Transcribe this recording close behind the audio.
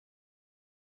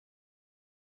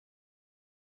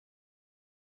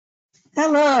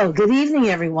Hello, good evening,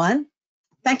 everyone.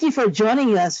 Thank you for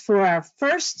joining us for our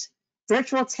first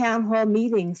virtual town hall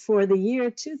meeting for the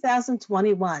year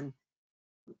 2021.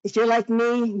 If you're like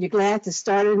me, you're glad to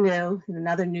start anew in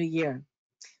another new year.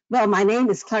 Well, my name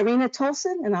is Clarina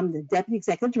Tolson, and I'm the Deputy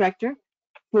Executive Director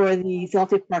for the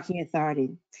Philadelphia Parking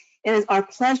Authority. It is our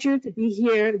pleasure to be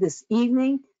here this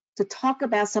evening to talk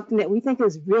about something that we think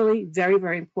is really very,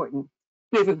 very important.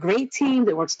 We have a great team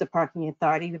that works at the Parking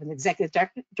Authority. We have an Executive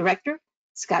Director,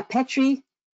 Scott Petrie.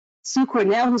 Sue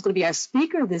Cornell, who's going to be our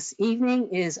speaker this evening,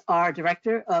 is our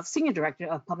Senior Director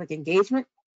of Public Engagement.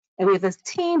 And we have a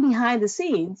team behind the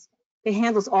scenes that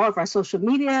handles all of our social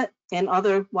media and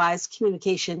otherwise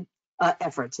communication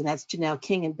efforts. And that's Janelle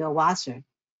King and Bill Wasser.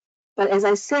 But as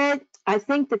I said, I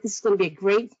think that this is going to be a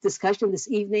great discussion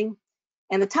this evening.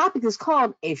 And the topic is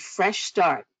called A Fresh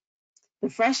Start. The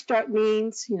fresh start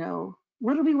means,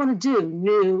 what do we want to do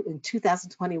new in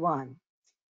 2021?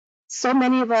 So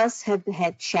many of us have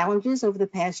had challenges over the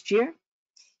past year.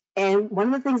 And one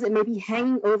of the things that may be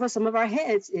hanging over some of our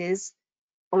heads is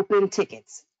open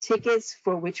tickets, tickets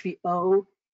for which we owe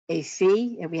a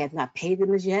fee and we have not paid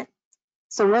them as yet.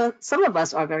 So some of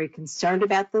us are very concerned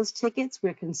about those tickets.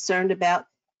 We're concerned about,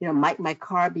 might my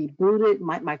car be booted?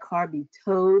 Might my car be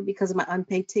towed because of my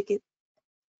unpaid ticket?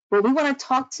 Well, we want to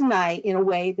talk tonight in a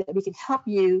way that we can help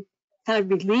you kind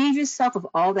of relieve yourself of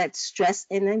all that stress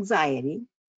and anxiety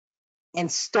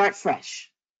and start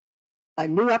fresh. A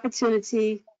new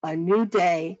opportunity, a new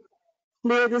day,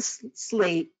 clear the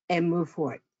slate and move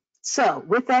forward. So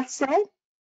with that said,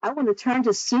 I want to turn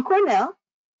to Sue Cornell,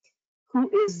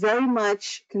 who is very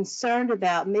much concerned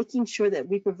about making sure that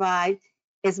we provide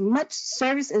as much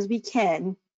service as we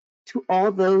can to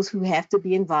all those who have to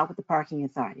be involved with the parking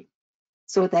authority.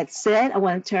 So with that said, I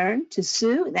want to turn to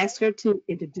Sue and ask her to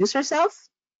introduce herself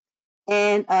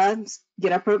and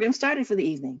get our program started for the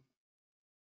evening.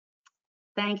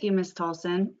 Thank you, Ms.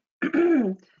 Tolson.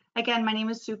 Again, my name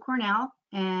is Sue Cornell,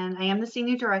 and I am the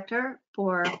Senior Director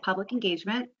for Public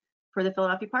Engagement for the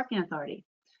Philadelphia Parking Authority.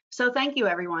 So thank you,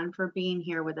 everyone, for being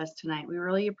here with us tonight. We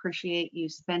really appreciate you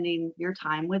spending your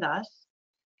time with us.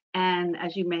 And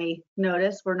as you may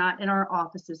notice, we're not in our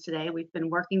offices today. We've been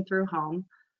working from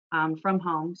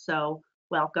home, so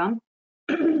welcome.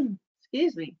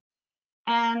 Excuse me.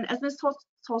 And as Ms.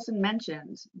 Tolson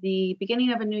mentioned, the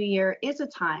beginning of a new year is a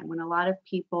time when a lot of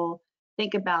people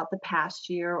think about the past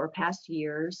year or past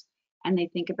years, and they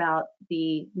think about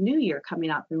the new year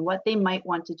coming up and what they might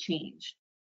want to change.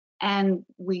 And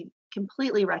we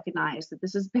completely recognize that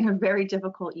this has been a very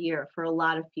difficult year for a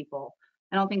lot of people.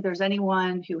 I don't think there's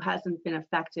anyone who hasn't been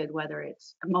affected, whether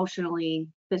it's emotionally,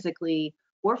 physically,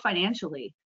 or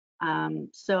financially.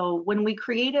 So when we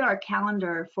created our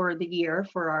calendar for the year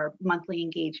for our monthly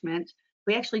engagement,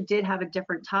 we actually did have a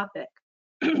different topic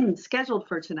scheduled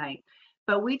for tonight,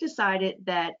 but we decided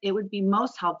that it would be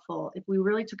most helpful if we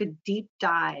really took a deep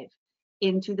dive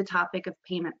into the topic of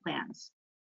payment plans.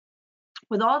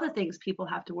 With all the things people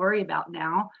have to worry about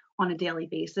now on a daily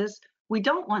basis, we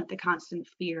don't want the constant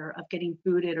fear of getting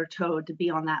booted or towed to be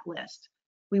on that list.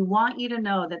 We want you to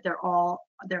know that there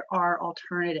are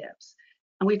alternatives.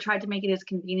 And we've tried to make it as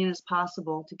convenient as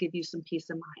possible to give you some peace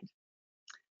of mind.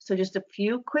 So just a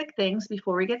few quick things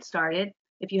before we get started.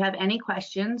 If you have any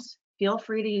questions, feel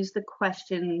free to use the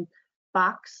question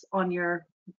box on your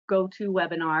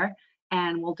GoToWebinar,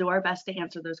 and we'll do our best to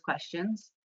answer those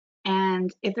questions.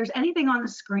 And if there's anything on the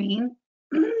screen,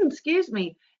 excuse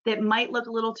me, that might look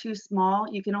a little too small,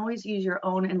 you can always use your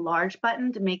own enlarge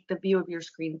button to make the view of your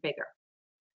screen bigger.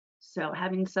 So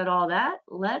having said all that,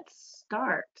 let's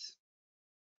start.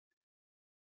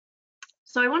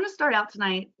 So I want to start out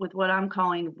tonight with what I'm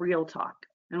calling real talk.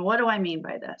 And what do I mean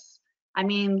by this? I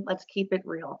mean, let's keep it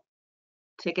real.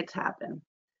 Tickets happen.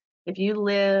 If you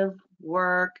live,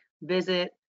 work,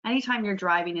 visit, anytime you're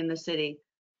driving in the city,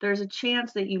 there's a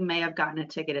chance that you may have gotten a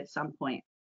ticket at some point.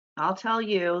 I'll tell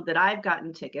you that I've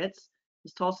gotten tickets.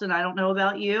 Ms. Tolson, I don't know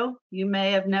about you. You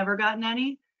may have never gotten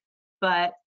any,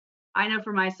 but I know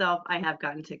for myself, I have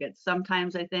gotten tickets.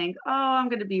 Sometimes I think, oh, I'm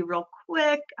going to be real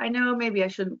quick. I know maybe I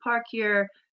shouldn't park here,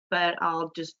 but I'll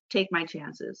just take my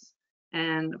chances.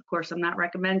 And of course, I'm not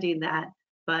recommending that,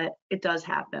 but it does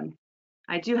happen.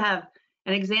 I do have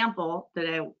an example that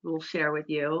I will share with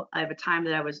you. I have a time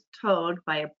that I was towed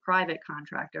by a private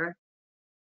contractor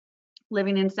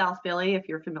living in South Philly, if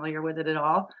you're familiar with it at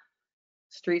all.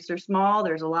 Streets are small,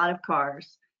 there's a lot of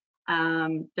cars.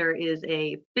 There is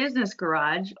a business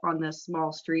garage on this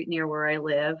small street near where I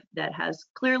live that has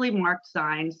clearly marked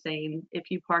signs saying if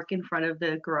you park in front of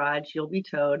the garage, you'll be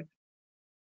towed.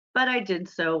 But I did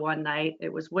so one night.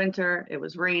 It was winter, it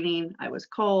was raining, I was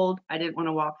cold, I didn't want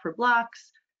to walk for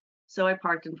blocks, so I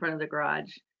parked in front of the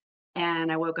garage.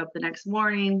 And I woke up the next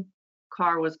morning,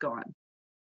 car was gone.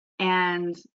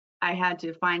 And I had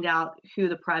to find out who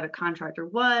the private contractor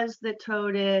was that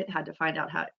towed it, had to find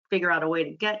out how to figure out a way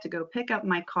to get to go pick up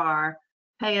my car,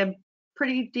 pay a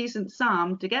pretty decent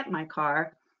sum to get my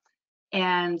car.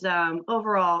 And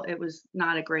overall, it was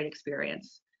not a great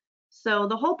experience. So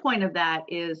the whole point of that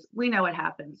is we know it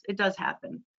happens. It does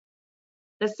happen.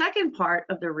 The second part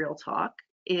of the real talk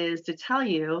is to tell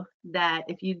you that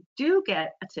if you do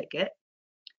get a ticket,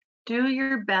 do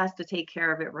your best to take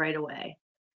care of it right away.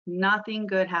 Nothing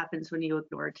good happens when you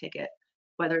ignore a ticket,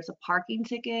 whether it's a parking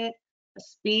ticket, a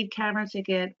speed camera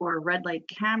ticket, or a red light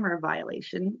camera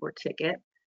violation or ticket.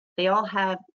 They all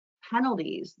have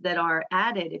penalties that are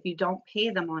added if you don't pay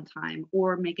them on time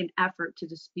or make an effort to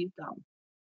dispute them.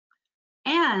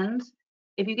 And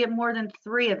if you get more than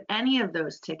 3 of any of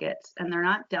those tickets and they're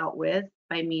not dealt with,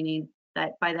 by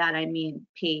that I mean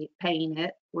paying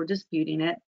it or disputing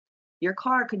it, your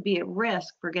car could be at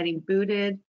risk for getting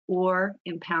booted or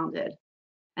impounded.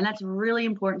 And that's really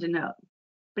important to note.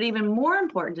 But even more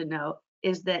important to note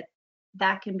is that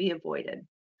that can be avoided.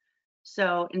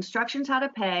 So instructions how to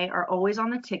pay are always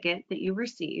on the ticket that you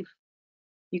receive.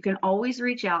 You can always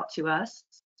reach out to us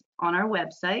on our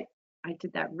website. I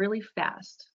did that really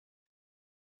fast.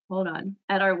 Hold on,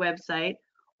 at our website,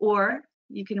 or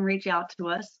you can reach out to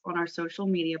us on our social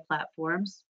media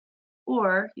platforms,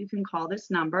 or you can call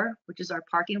this number, which is our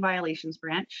parking violations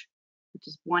branch, which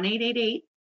is 1-888-591-3636.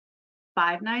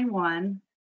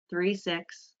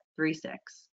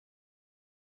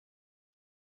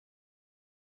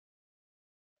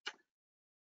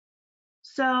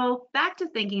 So back to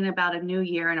thinking about a new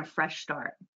year and a fresh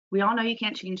start. We all know you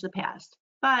can't change the past,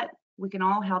 but we can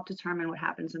all help determine what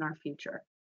happens in our future.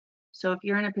 So if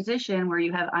you're in a position where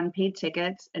you have unpaid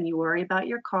tickets and you worry about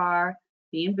your car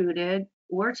being booted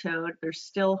or towed, there's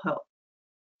still hope.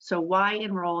 So why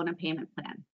enroll in a payment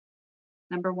plan?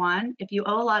 Number one, if you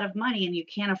owe a lot of money and you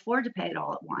can't afford to pay it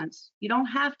all at once, you don't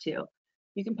have to.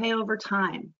 You can pay over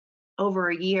time, over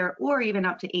a year, or even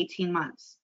up to 18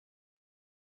 months.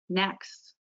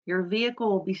 Next, your vehicle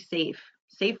will be safe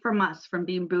from us from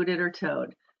being booted or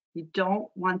towed. You don't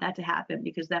want that to happen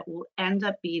because that will end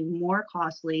up being more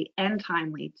costly and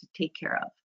timely to take care of.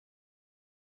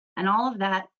 And all of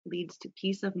that leads to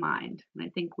peace of mind. And I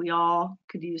think we all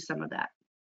could use some of that.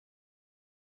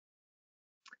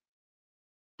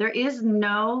 There is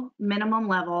no minimum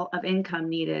level of income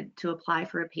needed to apply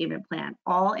for a payment plan.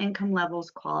 All income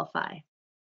levels qualify.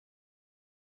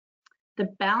 The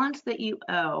balance that you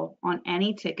owe on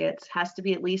any tickets has to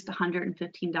be at least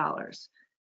 $115.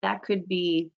 That could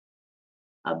be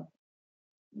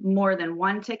more than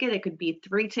one ticket. It could be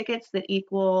 3 tickets that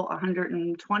equal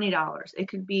 $120. It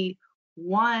could be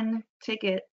one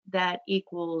ticket that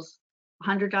equals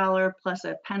 $100 plus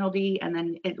a penalty, and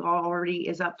then it already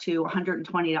is up to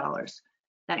 $120.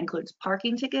 That includes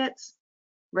parking tickets,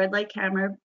 red light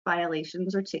camera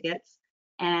violations or tickets,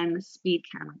 and speed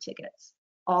camera tickets.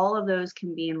 All of those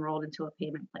can be enrolled into a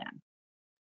payment plan.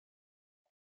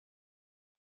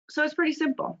 So it's pretty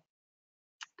simple.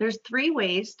 There's 3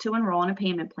 ways to enroll in a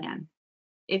payment plan.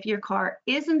 If your car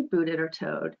isn't booted or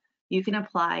towed, you can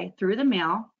apply through the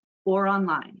mail or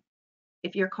online.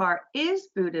 If your car is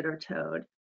booted or towed,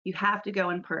 you have to go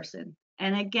in person.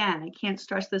 And again, I can't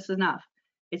stress this enough.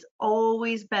 It's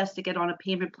always best to get on a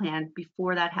payment plan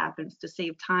before that happens to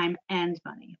save time and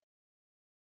money.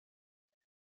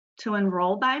 To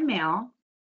enroll by mail,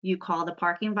 you call the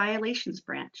parking violations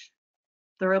branch.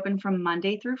 They're open from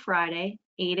Monday through Friday,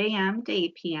 8 a.m. to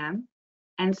 8 p.m.,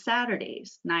 and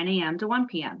Saturdays, 9 a.m. to 1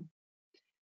 p.m.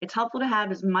 It's helpful to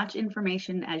have as much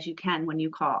information as you can when you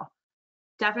call.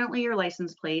 Definitely your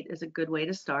license plate is a good way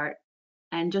to start,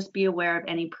 and just be aware of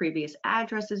any previous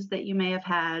addresses that you may have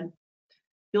had.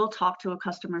 You'll talk to a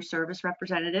customer service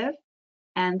representative,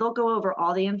 and they'll go over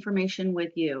all the information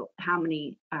with you, how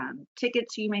many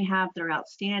tickets you may have that are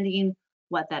outstanding,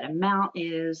 what that amount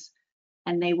is,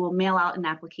 and they will mail out an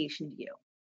application to you.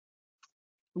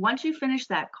 Once you finish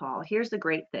that call, here's the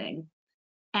great thing.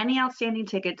 Any outstanding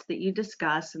tickets that you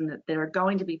discuss and that are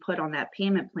going to be put on that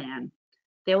payment plan,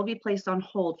 they will be placed on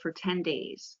hold for 10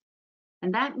 days.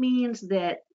 And that means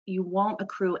that you won't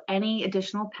accrue any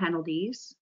additional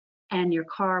penalties and your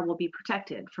car will be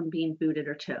protected from being booted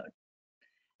or towed.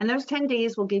 And those 10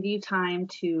 days will give you time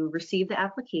to receive the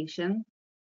application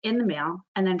in the mail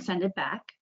and then send it back,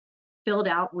 filled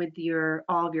out with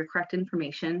all of your correct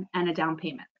information and a down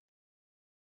payment.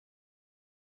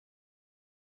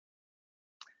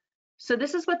 So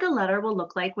this is what the letter will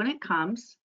look like when it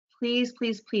comes. Please,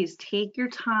 please, please take your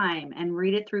time and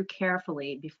read it through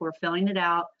carefully before filling it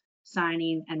out,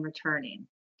 signing, and returning.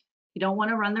 You don't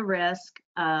want to run the risk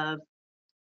of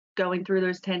going through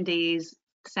those 10 days,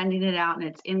 sending it out and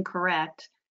it's incorrect,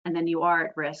 and then you are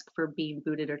at risk for being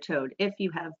booted or towed if you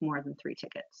have more than 3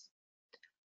 tickets.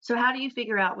 So how do you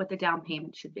figure out what the down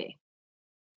payment should be?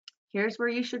 Here's where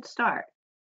you should start.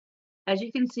 As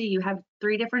you can see, you have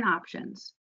 3 different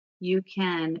options. You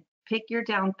can pick your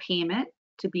down payment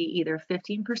to be either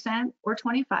 15% or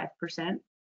 25%,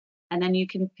 and then you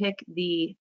can pick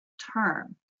the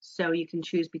term. So you can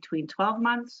choose between 12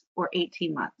 months or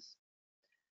 18 months.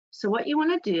 So what you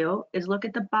want to do is look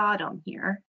at the bottom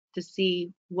here to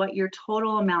see what your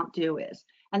total amount due is.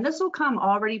 And this will come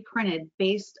already printed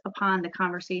based upon the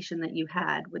conversation that you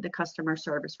had with the customer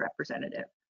service representative.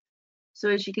 So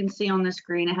as you can see on the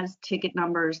screen, it has ticket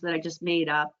numbers that I just made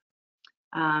up,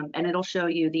 and it'll show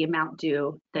you the amount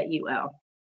due that you owe.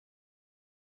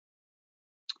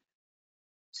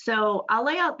 So I'll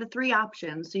lay out the 3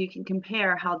 options so you can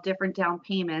compare how different down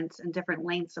payments and different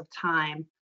lengths of time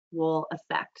will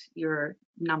affect your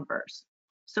numbers.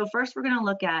 So first we're going to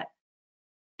look at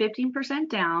 15%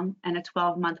 down and a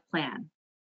 12-month plan.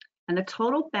 And the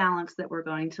total balance that we're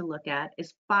going to look at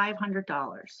is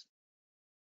 $500.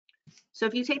 So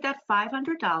if you take that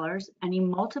 $500 and you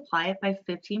multiply it by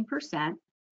 15%,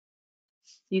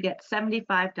 you get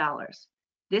 $75.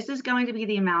 This is going to be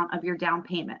the amount of your down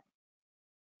payment.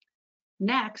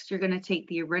 Next, you're going to take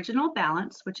the original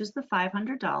balance, which is the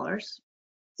 $500.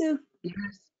 Sue, Yes.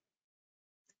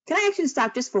 can I actually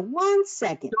stop just for 1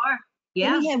 second? Sure.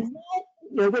 Yeah. We have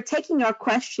we're taking our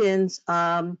questions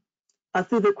through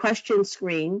the question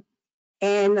screen,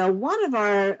 and one of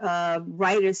our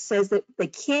writers says that they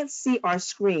can't see our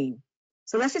screen.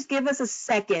 So let's just give us a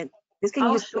second.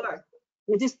 Sure.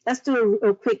 Let's do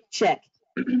a quick check.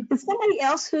 Can somebody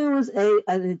else who is an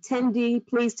attendee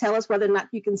please tell us whether or not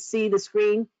you can see the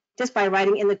screen just by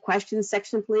writing in the questions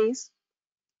section, please?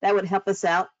 That would help us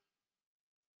out.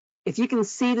 If you can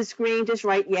see the screen, just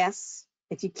write yes.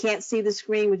 If you can't see the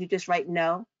screen, would you just write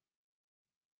no?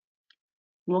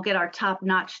 We'll get our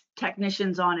top-notch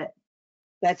technicians on it.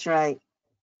 That's right.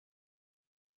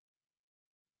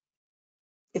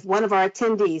 If one of our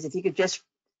attendees, if you could just,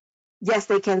 yes,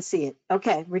 they can see it.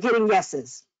 Okay, we're getting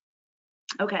yeses.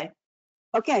 Okay.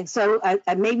 Okay, so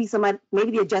maybe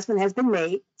the adjustment has been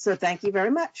made. So thank you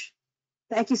very much.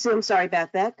 Thank you, Sue. I'm sorry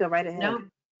about that. Go right ahead.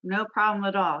 No problem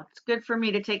at all. It's good for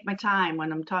me to take my time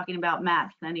when I'm talking about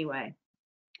math anyway.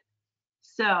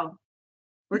 So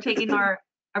we're taking our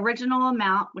original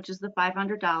amount, which is the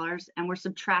 $500, and we're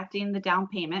subtracting the down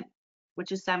payment,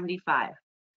 which is $75.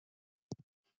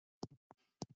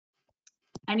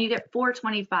 And you get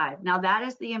 $425. Now that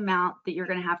is the amount that you're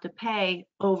going to have to pay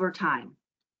over time.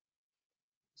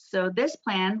 So this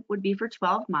plan would be for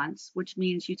 12 months, which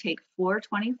means you take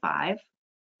 $425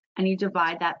 and you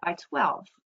divide that by 12.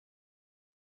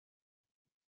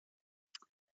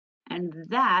 And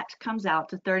that comes out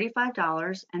to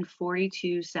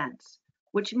 $35.42,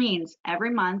 which means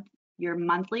every month your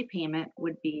monthly payment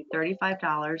would be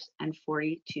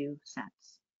 $35.42.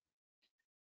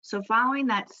 So following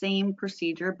that same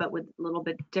procedure, but with a little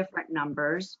bit different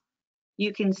numbers,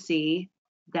 you can see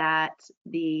that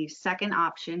the second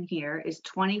option here is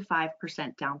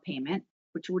 25% down payment,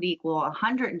 which would equal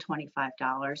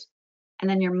 $125. And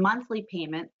then your monthly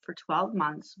payment for 12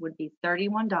 months would be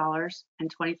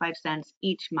 $31.25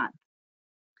 each month.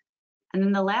 And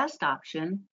then the last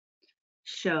option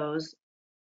shows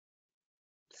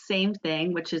same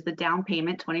thing, which is the down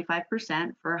payment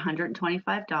 25% for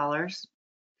 $125.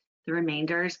 The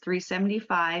remainder is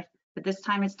 $375, but this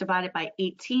time it's divided by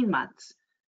 18 months.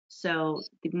 So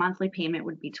the monthly payment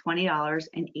would be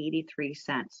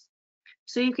 $20.83.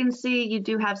 So you can see you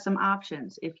do have some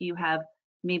options. If you have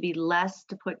maybe less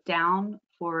to put down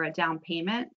for a down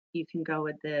payment, you can go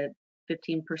with the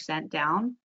 15%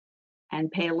 down and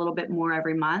pay a little bit more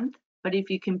every month. But if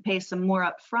you can pay some more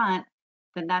up front,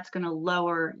 then that's going to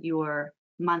lower your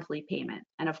monthly payment.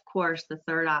 And of course, the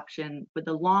third option with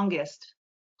the longest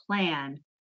plan,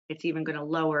 it's even going to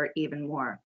lower it even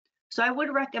more. So I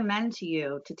would recommend to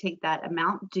you to take that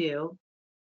amount due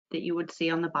that you would see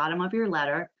on the bottom of your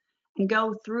letter and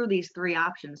go through these 3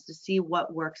 options to see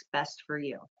what works best for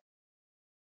you.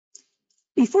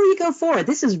 Before you go forward,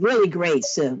 this is really great,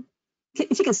 Sue.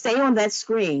 If you can stay on that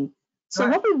screen. So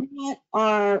Sure. what we want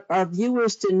our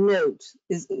viewers to note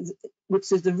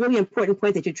which is the really important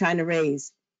point that you're trying to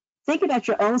raise. Think about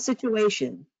your own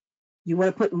situation. You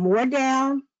want to put more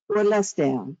down or less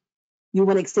down? You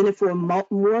want to extend it for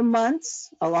more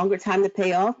months, a longer time to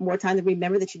pay off, more time to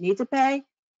remember that you need to pay,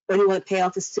 or do you want to pay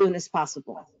off as soon as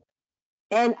possible?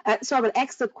 And so I would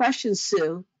ask the question,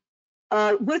 Sue,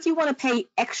 what if you want to pay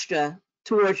extra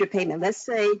towards your payment? Let's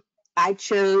say I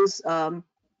chose the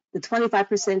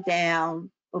 25% down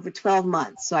over 12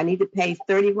 months. So I need to pay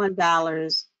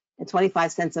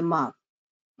 $31.25 a month.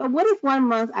 But what if one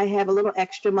month I have a little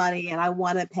extra money and I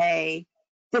want to pay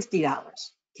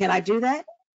 $50? Can I do that?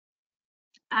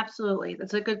 Absolutely.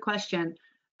 That's a good question.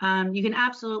 You can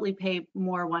absolutely pay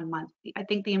more one month. I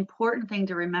think the important thing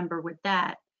to remember with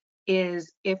that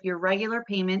is if your regular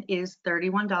payment is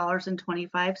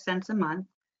 $31.25 a month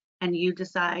and you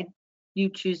decide you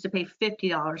choose to pay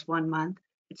 $50 one month,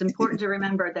 it's important to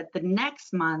remember that the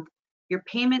next month your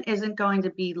payment isn't going to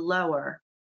be lower.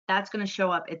 That's going to show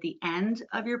up at the end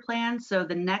of your plan. So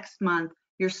the next month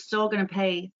you're still going to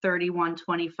pay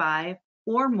 $31.25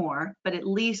 or more, but at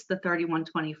least the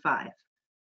 $31.25.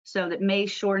 So that may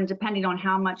shorten, depending on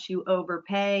how much you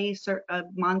overpay a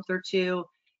month or two,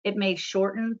 it may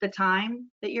shorten the time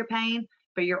that you're paying,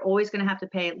 but you're always going to have to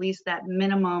pay at least that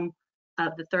minimum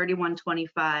of the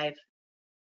 $31.25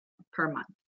 per month.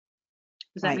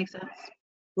 Does that Right. make sense?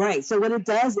 Right. So what it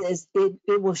does is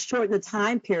it will shorten the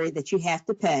time period that you have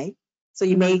to pay. So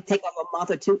you may take off a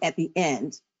month or two at the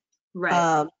end.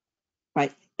 Right.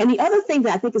 Right. And the other thing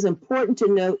that I think is important to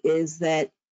note is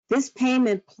that this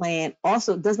payment plan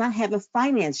also does not have a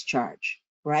finance charge,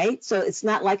 right? So it's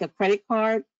not like a credit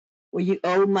card where you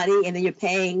owe money and then you're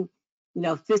paying,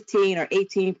 15 or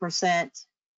 18%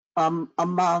 a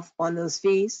month on those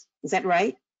fees. Is that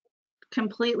right?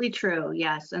 Completely true.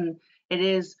 Yes. And it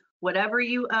is whatever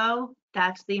you owe,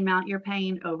 that's the amount you're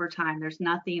paying over time. There's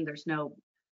no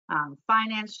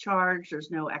finance charge,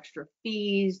 there's no extra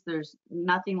fees, there's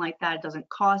nothing like that. It doesn't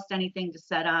cost anything to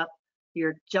set up.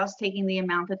 You're just taking the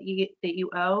amount that you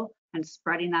owe and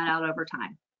spreading that out over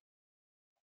time.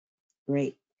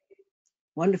 Great.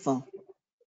 Wonderful.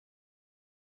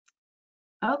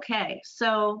 Okay,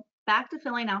 so back to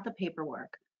filling out the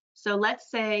paperwork. So let's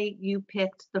say you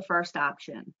picked the first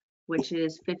option, which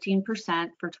is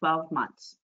 15% for 12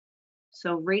 months.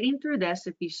 So reading through this,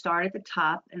 if you start at the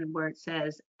top and where it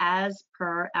says, as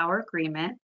per our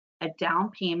agreement, a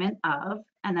down payment of,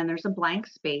 and then there's a blank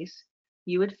space,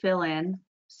 you would fill in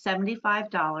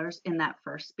 $75 in that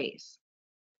first space.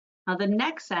 Now the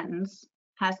next sentence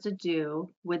has to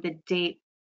do with the date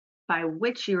by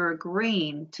which you're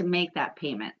agreeing to make that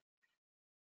payment.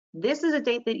 This is a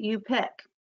date that you pick.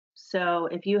 So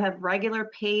if you have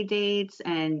regular pay dates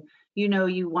and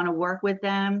you want to work with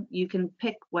them, you can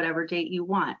pick whatever date you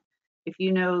want. If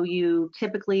you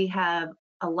typically have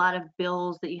a lot of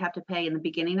bills that you have to pay in the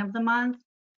beginning of the month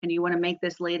and you want to make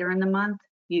this later in the month,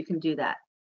 you can do that.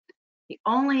 The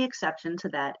only exception to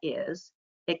that is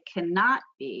it cannot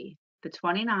be the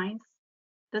 29th,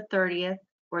 the 30th,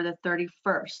 or the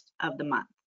 31st of the month.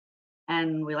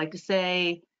 And we like to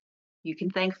say you can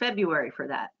thank February for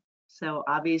that. So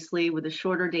obviously with the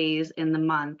shorter days in the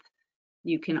month,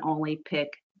 you can only pick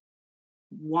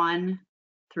 1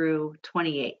 through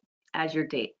 28 as your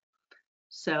date.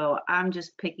 So I'm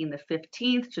just picking the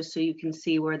 15th just so you can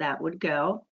see where that would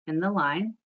go in the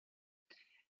line.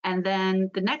 And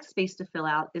then the next space to fill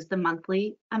out is the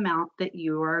monthly amount that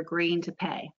you are agreeing to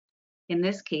pay. In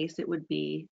this case, it would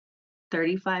be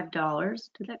 $35.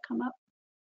 Did that come up?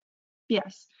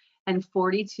 Yes, and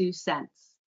 42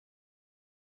 cents.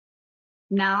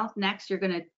 Now, next, you're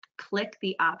going to click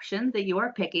the option that you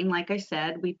are picking. Like I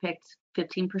said, we picked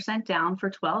 15% down for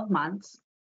 12 months.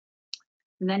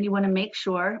 And then you want to make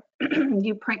sure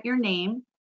you print your name,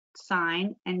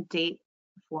 sign, and date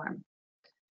form.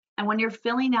 And when you're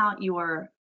filling out your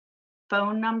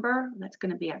phone number, that's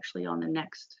going to be actually on the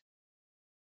next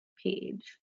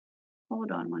page.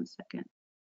 Hold on one second.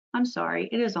 I'm sorry,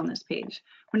 it is on this page.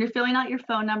 When you're filling out your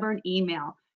phone number and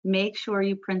email, make sure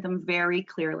you print them very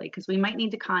clearly because we might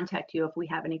need to contact you if we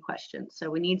have any questions.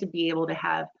 So we need to be able to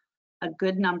have a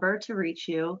good number to reach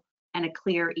you and a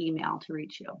clear email to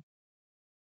reach you.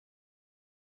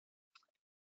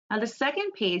 Now the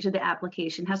second page of the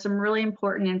application has some really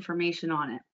important information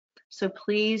on it. So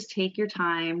please take your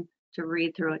time to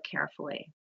read through it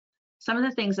carefully. Some of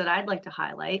the things that I'd like to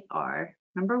highlight are,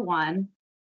 number one,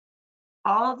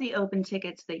 all of the open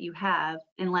tickets that you have,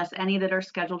 unless any that are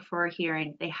scheduled for a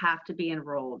hearing, they have to be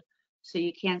enrolled. So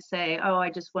you can't say, oh, I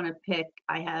just want to pick,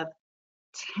 I have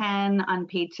 10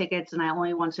 unpaid tickets and I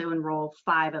only want to enroll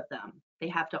 5 of them. They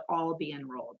have to all be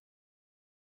enrolled.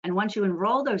 And once you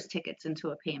enroll those tickets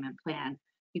into a payment plan,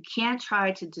 you can't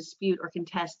try to dispute or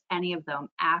contest any of them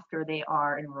after they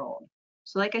are enrolled.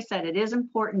 So like I said, it is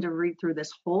important to read through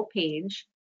this whole page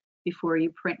before you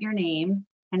print your name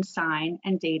and sign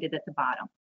and date it at the bottom.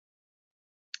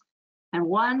 And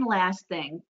one last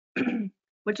thing,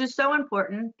 which is so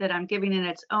important that I'm giving it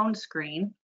its own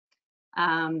screen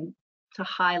to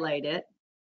highlight it,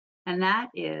 and that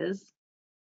is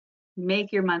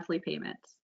make your monthly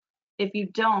payments. If you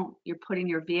don't, you're putting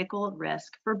your vehicle at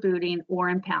risk for booting or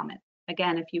impoundment.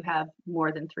 Again, if you have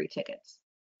more than 3 tickets.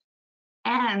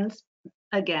 And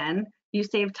again, you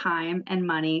save time and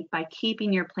money by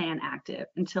keeping your plan active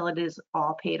until it is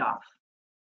all paid off.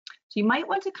 So you might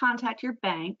want to contact your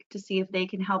bank to see if they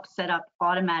can help set up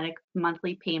automatic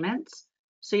monthly payments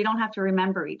so you don't have to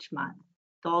remember each month.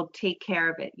 They'll take care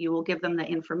of it. You will give them the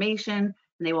information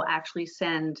and they will actually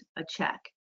send a check.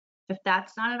 If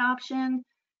that's not an option,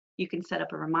 you can set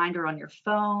up a reminder on your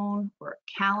phone or a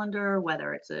calendar,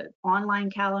 whether it's an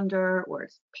online calendar or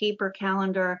it's paper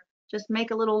calendar. Just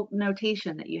make a little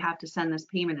notation that you have to send this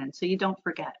payment in so you don't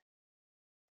forget.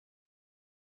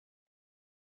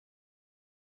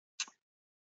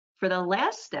 For the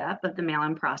last step of the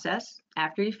mail-in process,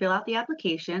 after you fill out the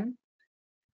application,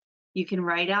 you can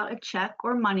write out a check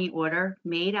or money order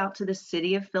made out to the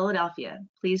City of Philadelphia.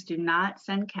 Please do not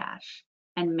send cash,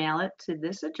 and mail it to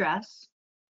this address.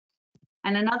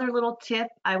 And another little tip,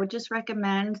 I would just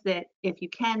recommend that if you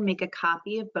can, make a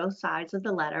copy of both sides of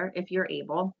the letter if you're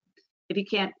able. If you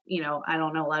can't, I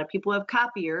don't know, a lot of people have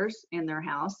copiers in their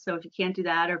house. So if you can't do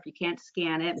that, or if you can't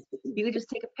scan it, you can just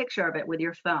take a picture of it with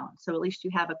your phone. So at least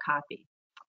you have a copy.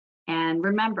 And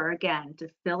remember, again, to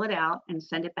fill it out and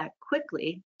send it back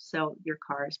quickly so your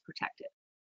car is protected.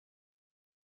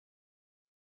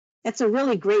 That's a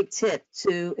really great tip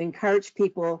to encourage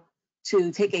people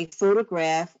to take a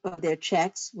photograph of their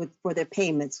checks for their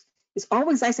payments. It's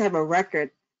always nice to have a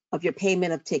record of your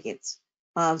payment of tickets.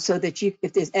 So that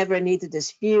if there's ever a need to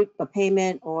dispute a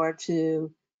payment or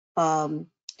to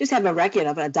just have a record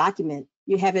of a document,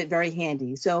 you have it very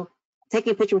handy. So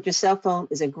taking a picture with your cell phone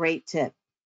is a great tip.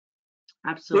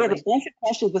 Absolutely. We have a bunch of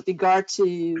questions with regard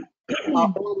to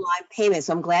online payments.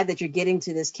 So I'm glad that you're getting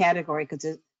to this category because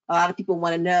a lot of people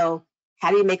want to know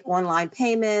how do you make online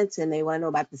payments, and they want to know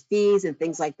about the fees and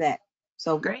things like that.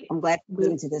 So great. I'm glad you're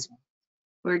getting to this one.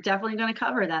 We're definitely going to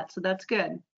cover that, so that's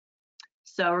good.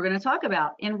 So we're going to talk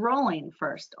about enrolling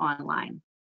first online.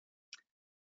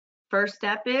 First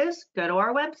step is go to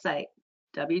our website,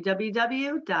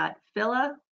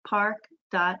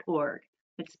 www.philapark.org.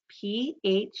 It's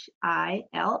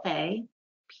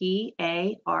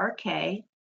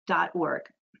PHILAPARK.org.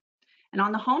 And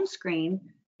on the home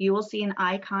screen, you will see an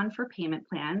icon for payment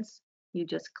plans. You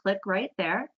just click right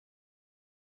there.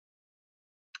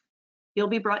 You'll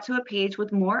be brought to a page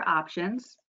with more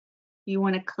options. You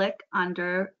want to click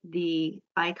under the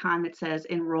icon that says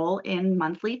Enroll in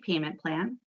Monthly Payment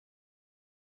Plan.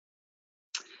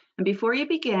 And before you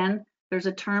begin, there's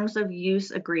a Terms of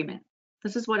Use Agreement.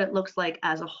 This is what it looks like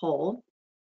as a whole.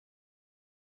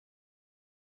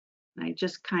 And I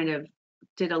just kind of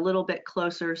did a little bit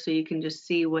closer so you can just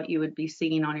see what you would be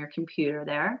seeing on your computer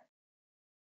there.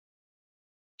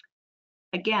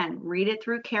 Again, read it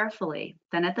through carefully.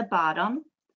 Then at the bottom,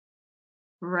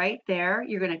 right there,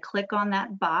 you're going to click on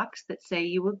that box that say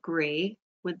you agree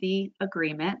with the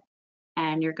agreement,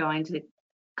 and you're going to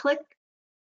click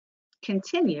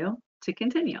Continue to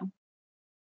continue.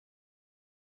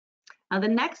 Now the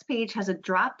next page has a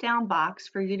drop-down box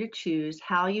for you to choose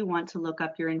how you want to look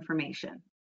up your information.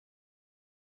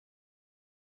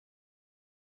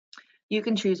 You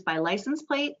can choose by license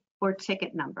plate or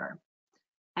ticket number.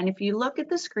 And if you look at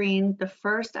the screen, the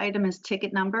first item is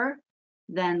ticket number,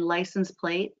 then license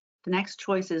plate. The next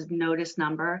choice is notice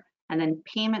number, and then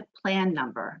payment plan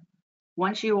number.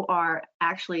 Once you are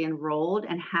actually enrolled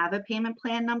and have a payment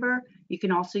plan number, you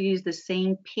can also use the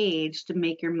same page to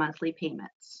make your monthly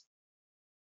payments.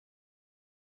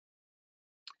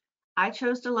 I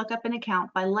chose to look up an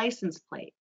account by license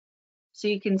plate. So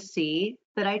you can see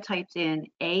that I typed in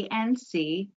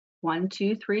ANC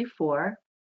 1234,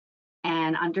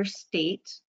 and under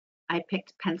state, I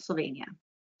picked Pennsylvania.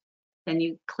 Then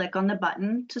you click on the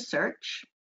button to search.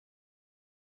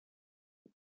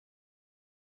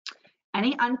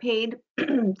 Any unpaid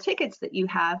tickets that you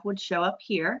have would show up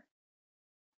here.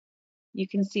 You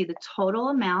can see the total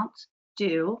amount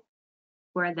due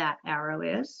where that arrow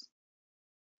is.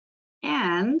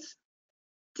 And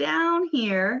down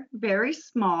here, very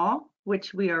small,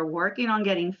 which we are working on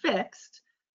getting fixed,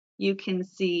 you can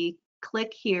see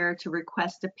click here to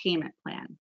request a payment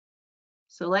plan.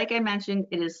 So like I mentioned,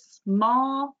 it is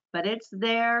small, but it's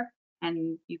there,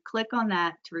 and you click on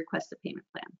that to request a payment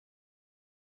plan.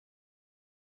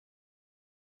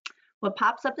 What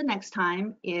pops up the next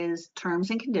time is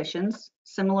terms and conditions,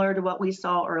 similar to what we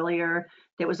saw earlier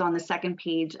that was on the second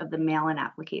page of the mail-in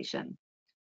application.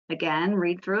 Again,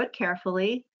 read through it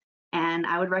carefully, and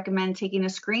I would recommend taking a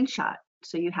screenshot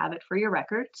so you have it for your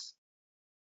records.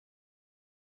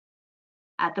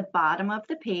 At the bottom of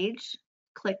the page,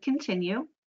 click Continue.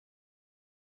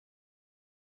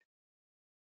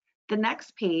 The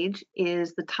next page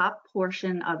is the top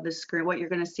portion of the screen, what you're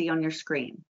going to see on your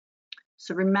screen.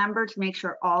 So remember to make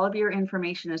sure all of your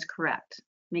information is correct.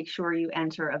 Make sure you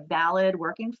enter a valid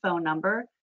working phone number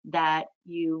that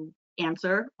you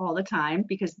answer all the time,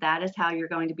 because that is how you're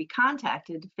going to be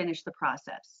contacted to finish the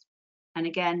process. And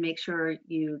again, make sure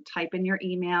you type in your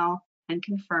email and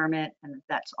confirm it, and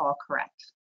that's all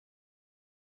correct.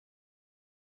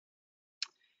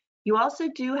 You also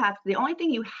do have, the only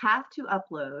thing you have to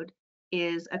upload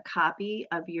is a copy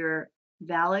of your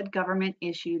valid government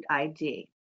issued ID.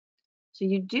 So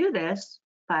you do this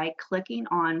by clicking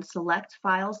on Select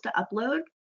Files to Upload,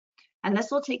 and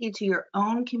this will take you to your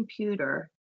own computer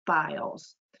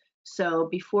files. So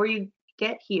before you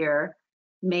get here,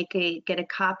 get a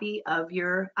copy of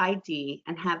your ID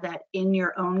and have that in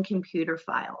your own computer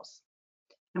files.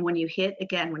 And when you hit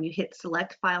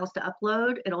Select Files to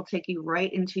Upload, it'll take you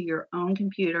right into your own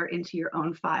computer, into your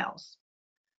own files.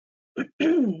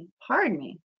 Pardon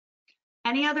me.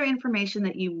 Any other information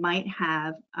that you might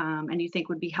have and you think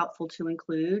would be helpful to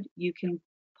include, you can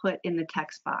put in the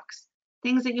text box.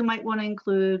 Things that you might want to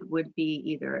include would be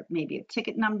either maybe a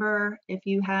ticket number if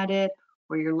you had it,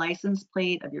 or your license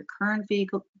plate of your current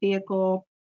vehicle.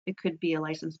 It could be a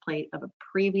license plate of a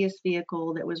previous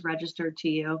vehicle that was registered to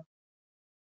you.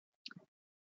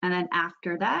 And then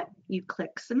after that, you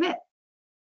click Submit.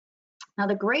 Now,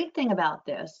 the great thing about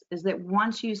this is that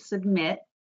once you submit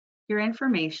your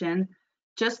information,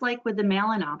 just like with the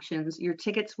mail-in options, your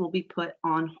tickets will be put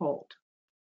on hold.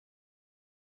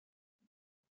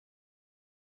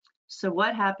 So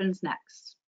what happens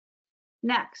next?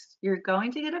 Next, you're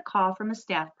going to get a call from a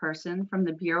staff person from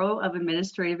the Bureau of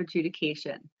Administrative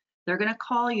Adjudication. They're going to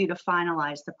call you to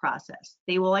finalize the process.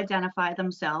 They will identify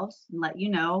themselves and let you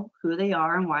know who they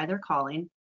are and why they're calling.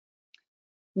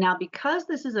 Now, because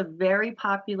this is a very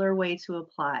popular way to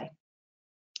apply,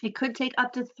 it could take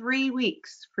up to 3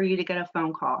 weeks for you to get a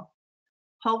phone call.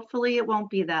 Hopefully it won't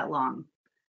be that long.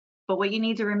 But what you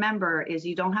need to remember is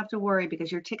you don't have to worry,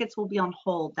 because your tickets will be on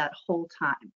hold that whole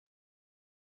time.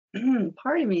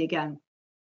 Pardon me again.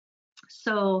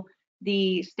 So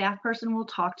the staff person will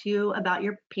talk to you about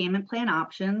your payment plan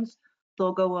options.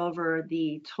 They'll go over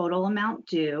the total amount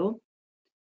due.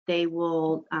 They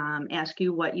will ask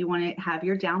you what you want to have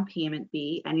your down payment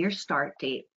be and your start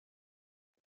date.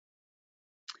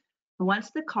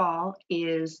 Once the call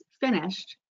is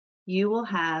finished, you will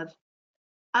have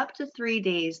up to 3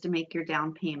 days to make your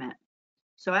down payment.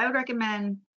 So I would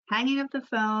recommend hanging up the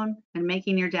phone and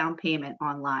making your down payment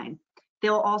online.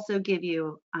 They'll also give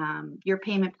you your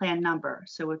payment plan number.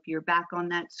 So if you're back on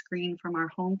that screen from our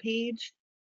homepage,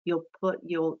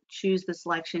 you'll choose the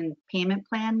selection payment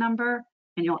plan number,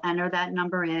 and you'll enter that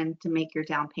number in to make your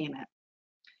down payment.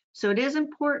 So it is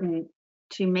important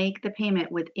to make the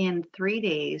payment within 3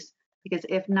 days, because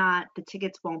if not, the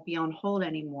tickets won't be on hold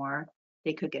anymore.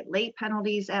 They could get late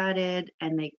penalties added,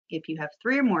 and if you have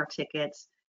 3 or more tickets,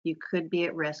 you could be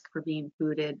at risk for being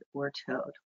booted or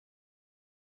towed.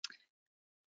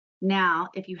 Now,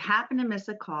 if you happen to miss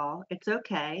a call, it's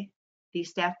okay. The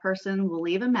staff person will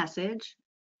leave a message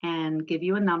and give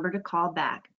you a number to call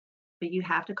back. But you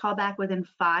have to call back within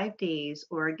 5 days,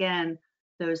 or again,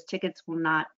 those tickets will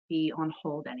not be on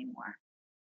hold anymore.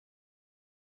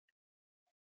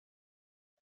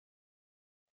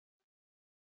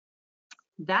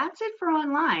 That's it for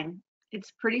online.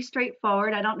 It's pretty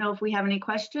straightforward. I don't know if we have any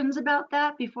questions about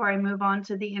that before I move on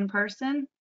to the in-person.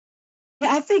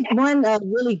 Yeah, I think one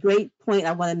really great point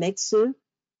I want to make, Sue,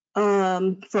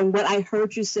 from what I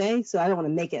heard you say, so I don't want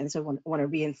to make it, and so I want to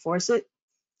reinforce it,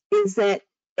 is that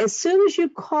as soon as you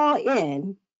call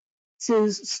in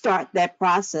to start that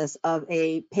process of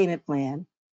a payment plan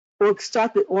or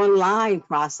start the online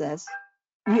process,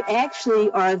 you actually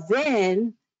are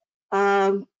then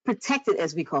protected,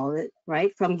 as we call it,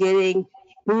 right, from getting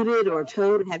booted or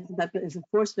towed and having some type of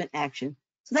enforcement action.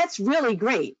 So that's really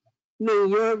great. I mean,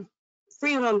 your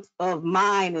freedom of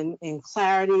mind and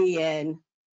clarity and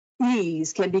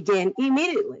ease can begin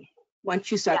immediately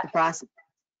once you start the process.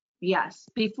 Yes,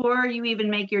 before you even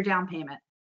make your down payment.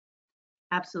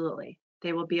 Absolutely,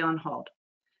 they will be on hold.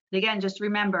 And again, just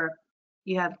remember,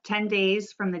 you have 10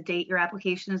 days from the date your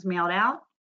application is mailed out.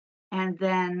 And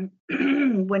then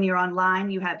when you're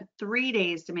online, you have 3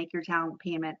 days to make your down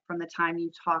payment from the time you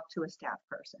talk to a staff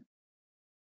person.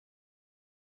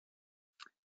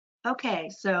 Okay,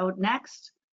 so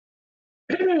next,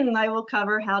 I will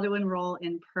cover how to enroll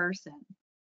in person.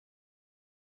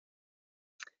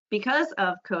 Because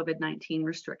of COVID-19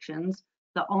 restrictions,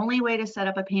 the only way to set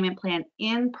up a payment plan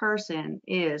in person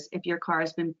is if your car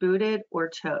has been booted or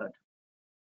towed.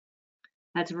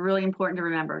 That's really important to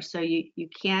remember. So you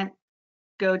can't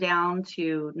go down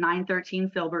to 913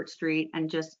 Filbert Street and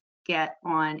just get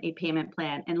on a payment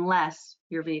plan unless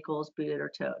your vehicle is booted or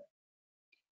towed.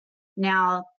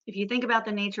 Now, if you think about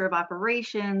the nature of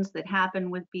operations that happen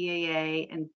with BAA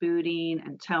and booting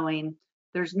and towing,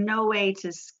 there's no way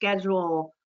to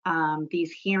schedule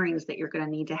these hearings that you're going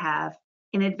to need to have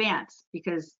in advance,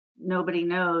 because nobody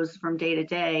knows from day to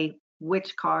day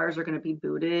which cars are going to be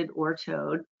booted or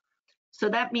towed. So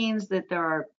that means that there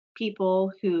are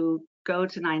people who go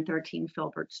to 913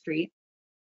 Filbert Street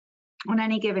on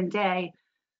any given day,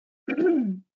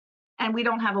 and we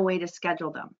don't have a way to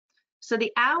schedule them. So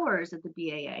the hours at the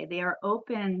BAA, they are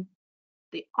open,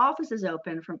 the office is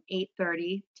open from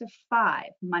 8:30 to 5,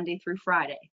 Monday through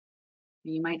Friday.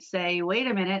 You might say, wait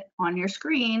a minute, on your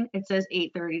screen, it says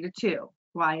 8:30 to 2.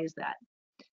 Why is that?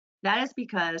 That is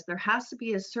because there has to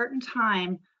be a certain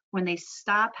time when they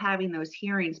stop having those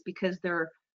hearings, because there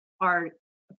are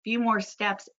a few more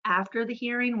steps after the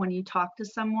hearing when you talk to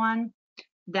someone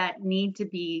that you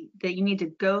need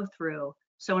to go through.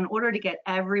 So in order to get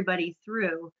everybody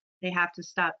through, they have to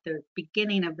stop the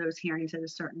beginning of those hearings at a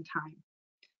certain time.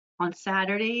 On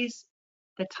Saturdays,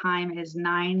 the time is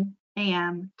 9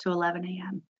 a.m. to 11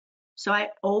 a.m. So I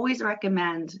always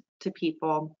recommend to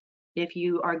people, if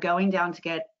you are going down to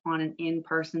get on an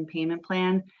in-person payment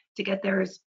plan, to get there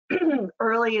as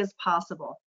early as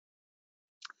possible.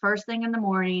 First thing in the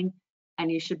morning, and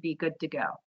you should be good to go.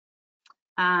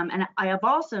 And I have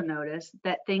also noticed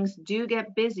that things do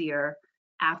get busier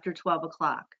after 12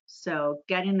 o'clock. So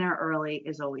getting there early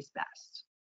is always best.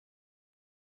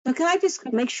 So can I just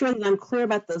make sure that I'm clear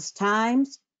about those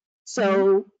times?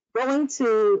 So going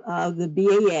to the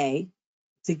BAA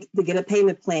to get a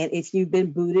payment plan, if you've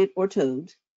been booted or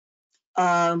towed,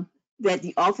 that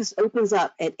the office opens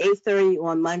up at 8:30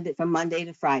 on Monday, from Monday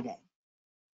to Friday.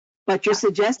 But you're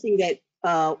suggesting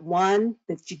that one,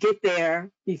 that you get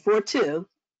there before 2,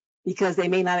 because they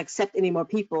may not accept any more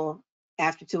people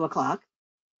after 2 o'clock.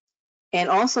 And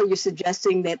also you're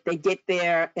suggesting that they get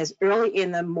there as early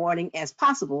in the morning as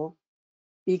possible,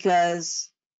 because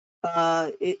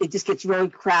it just gets really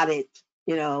crowded,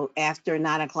 after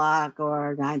 9 o'clock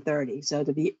or 9:30. So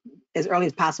to be as early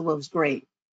as possible is great.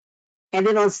 And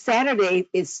then on Saturday,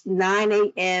 it's 9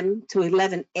 a.m. to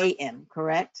 11 a.m.,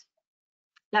 correct?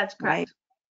 That's correct.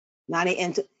 Right? 9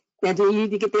 a.m. Now, do you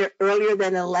need to get there earlier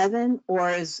than 11, or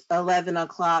is 11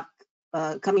 o'clock,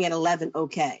 coming at 11,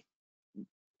 okay?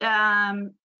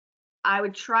 I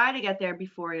would try to get there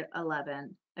before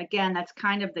 11. Again, that's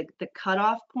kind of the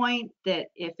cutoff point, that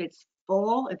if it's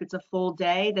a full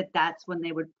day, that's when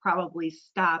they would probably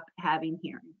stop having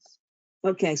hearings.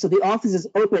 Okay, so the office is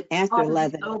open after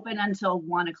 11. Is open until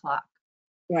 1 o'clock.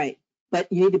 Right, but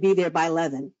you need to be there by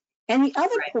 11. And the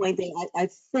other point that I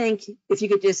think, if you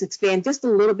could just expand just a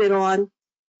little bit on,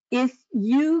 if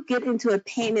you get into a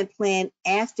payment plan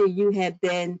after you have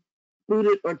been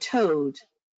booted or towed,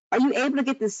 are you able to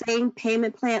get the same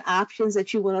payment plan options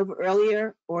that you went over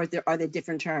earlier, or are there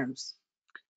different terms?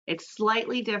 It's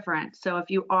slightly different. So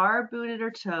if you are booted or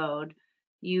towed,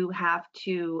 you have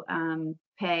to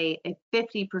pay a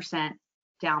 50%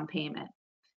 down payment.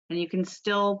 And you can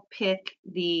still pick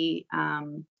the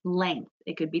length.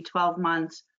 It could be 12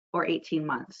 months or 18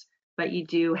 months, but you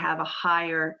do have a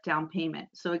higher down payment.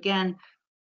 So again,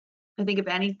 I think if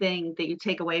anything that you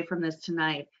take away from this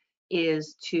tonight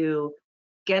is to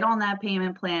get on that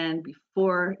payment plan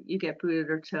before you get booted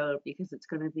or towed, because it's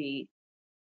going to be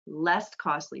less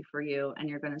costly for you and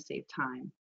you're going to save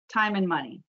time and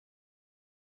money.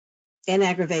 And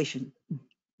aggravation.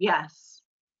 Yes.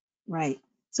 Right.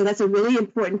 So that's a really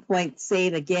important point. Say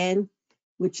it again,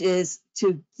 which is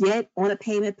to get on a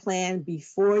payment plan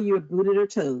before you're booted or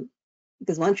towed.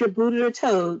 Because once you're booted or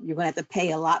towed, you're going to have to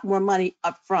pay a lot more money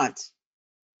up front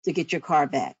to get your car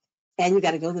back. And you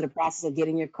got to go through the process of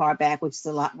getting your car back, which is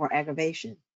a lot more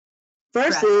aggravation.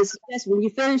 Versus just when you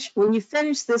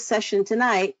finish this session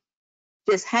tonight,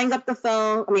 just hang up the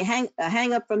phone. I mean,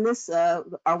 hang up from this our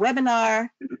webinar,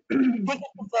 pick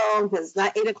up the phone, because it's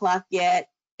not 8 o'clock yet,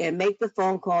 and make the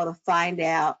phone call to find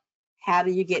out how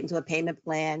do you get into a payment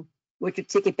plan, what your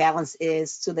ticket balance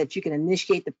is, so that you can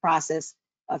initiate the process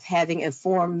of having a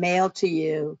form mailed to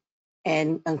you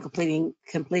and completing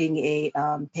a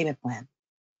payment plan.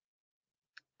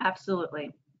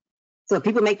 Absolutely. So if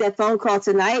people make that phone call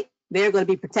tonight, they're going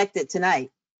to be protected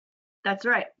tonight. That's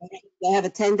right. They have a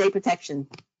 10-day protection.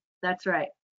 That's right.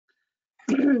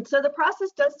 So the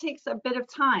process does take a bit of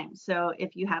time. So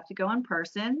if you have to go in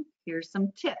person, here's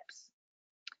some tips.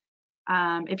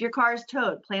 If your car is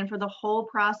towed, plan for the whole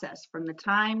process from the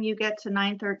time you get to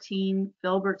 913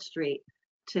 Filbert Street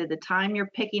to the time you're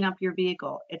picking up your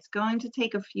vehicle. It's going to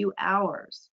take a few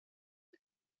hours.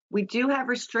 We do have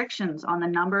restrictions on the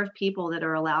number of people that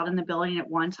are allowed in the building at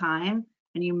one time,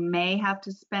 and you may have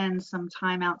to spend some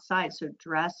time outside, so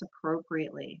dress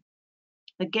appropriately.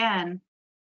 Again,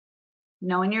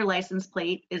 knowing your license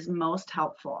plate is most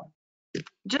helpful.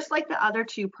 Just like the other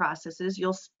two processes,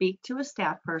 you'll speak to a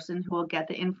staff person who will get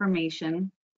the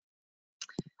information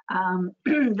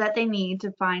that they need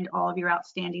to find all of your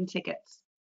outstanding tickets.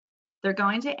 They're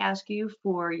going to ask you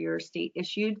for your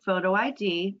state-issued photo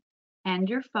ID and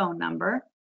your phone number,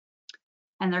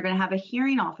 and they're going to have a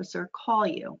hearing officer call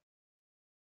you.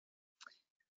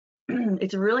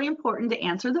 It's really important to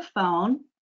answer the phone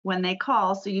when they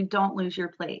call so you don't lose your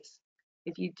place.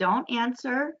 If you don't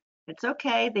answer, it's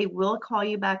okay. They will call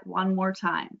you back one more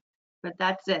time, but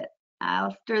that's it.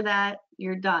 After that,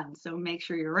 you're done. So make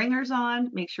sure your ringer's on,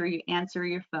 make sure you answer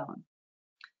your phone.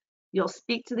 You'll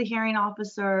speak to the hearing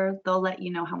officer. They'll let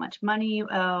you know how much money you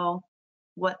owe,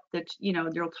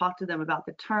 you'll talk to them about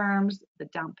the terms, the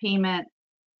down payment.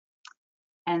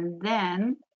 And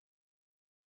then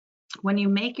when you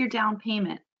make your down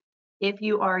payment, if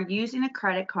you are using a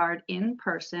credit card in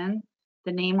person,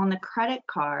 the name on the credit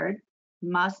card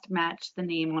must match the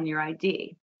name on your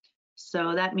ID.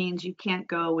 So that means you can't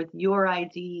go with your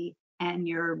ID and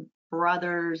your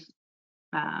brother's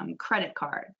credit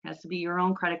card. It has to be your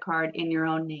own credit card in your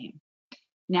own name.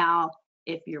 Now,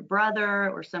 if your brother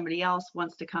or somebody else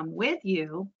wants to come with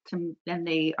you, then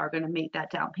they are going to make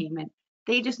that down payment.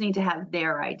 They just need to have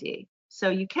their ID. So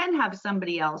you can have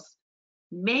somebody else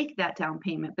make that down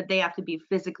payment, but they have to be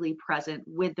physically present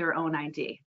with their own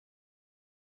ID.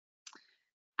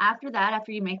 After that,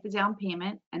 after you make the down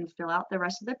payment and fill out the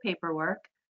rest of the paperwork,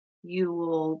 you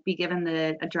will be given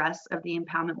the address of the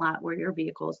impoundment lot where your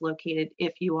vehicle is located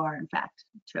if you are in fact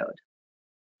towed.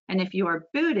 And if you are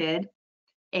booted,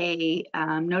 a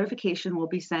notification will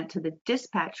be sent to the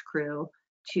dispatch crew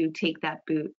to take that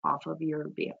boot off of your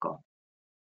vehicle.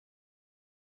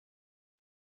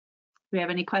 Do we have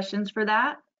any questions for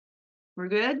that? We're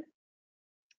good?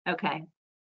 Okay.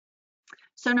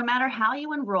 So no matter how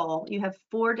you enroll, you have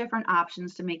 4 different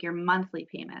options to make your monthly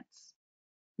payments.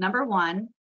 Number 1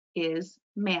 is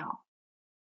mail.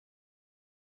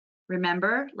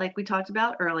 Remember, like we talked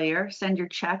about earlier, send your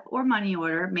check or money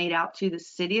order made out to the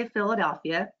City of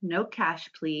Philadelphia, no cash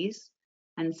please,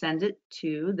 and send it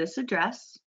to this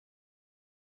address.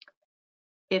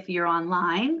 If you're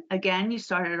online, again, you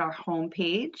start at our home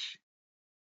page.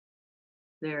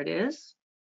 There it is.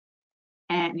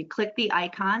 And you click the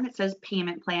icon that says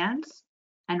payment plans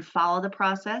and follow the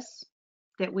process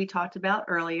that we talked about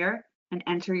earlier and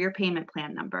enter your payment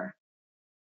plan number.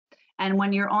 And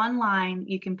when you're online,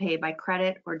 you can pay by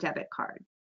credit or debit card.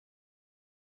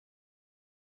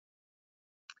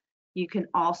 You can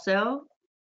also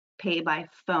pay by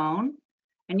phone,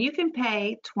 and you can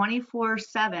pay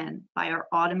 24/7 by our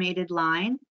automated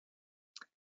line.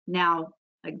 Now,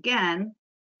 again,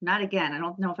 I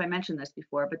don't know if I mentioned this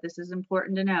before, but this is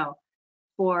important to know.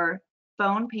 For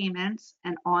phone payments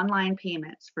and online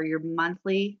payments for your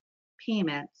monthly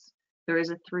payments, there is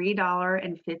a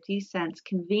 $3.50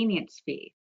 convenience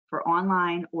fee for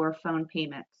online or phone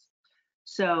payments.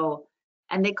 So,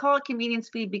 and they call it convenience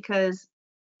fee because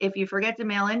if you forget to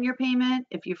mail in your payment,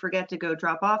 if you forget to go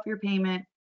drop off your payment,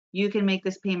 you can make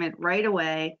this payment right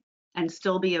away and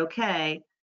still be okay,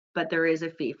 but there is a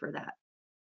fee for that.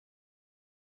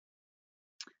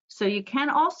 So you can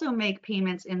also make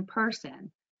payments in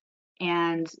person.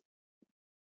 And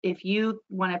if you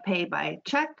want to pay by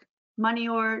check, money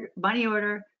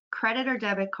order, credit or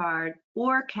debit card,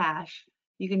 or cash,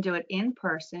 you can do it in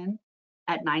person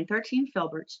at 913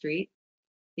 Filbert Street.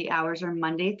 The hours are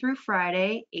Monday through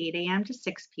Friday, 8 a.m. to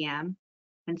 6 p.m.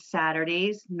 and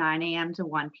Saturdays, 9 a.m. to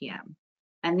 1 p.m.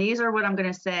 And these are what I'm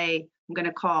going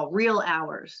to call real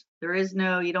hours. There is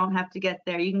no, you don't have to get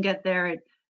there. You can get there at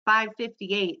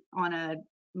 5:58 on a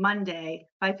Monday,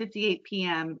 5:58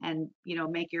 p.m. and,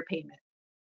 make your payment.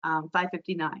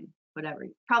 5:59, whatever.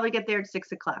 Probably get there at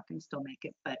 6 o'clock and still make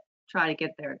it, but try to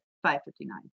get there at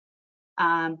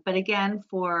 5:59. But again,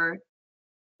 for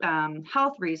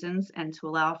health reasons and to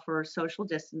allow for social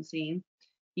distancing,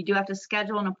 You do have to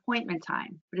schedule an appointment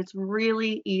time, but it's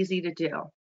really easy to do.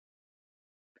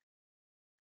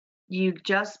 You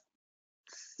just,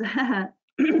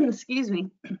 excuse me,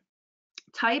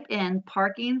 type in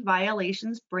parking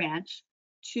violations branch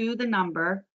to the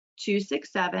number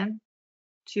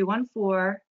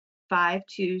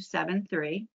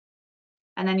 267-214-5273,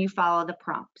 and then you follow the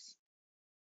prompts.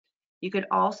 You could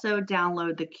also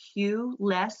download the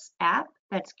QLESS app.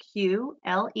 That's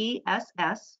QLESS.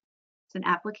 It's an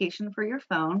application for your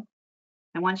phone.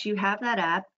 And once you have that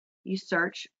app, you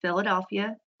search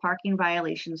Philadelphia Parking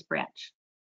Violations Branch.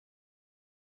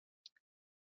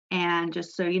 And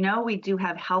just so you know, we do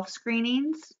have health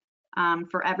screenings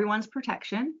for everyone's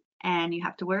protection, and you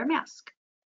have to wear a mask.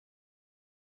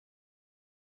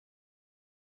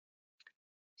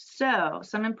 So,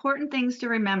 some important things to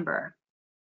remember.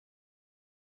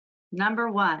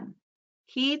 Number one,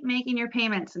 keep making your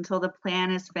payments until the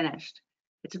plan is finished.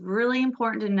 It's really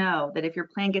important to know that if your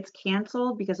plan gets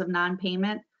canceled because of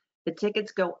non-payment, the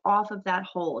tickets go off of that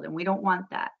hold, and we don't want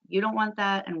that. You don't want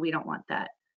that, and we don't want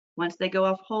that. Once they go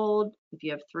off hold, if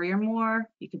you have 3 or more,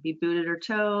 you could be booted or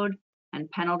towed,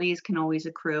 and penalties can always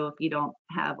accrue if you don't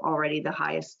have already the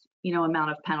highest,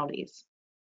 amount of penalties.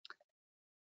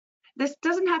 This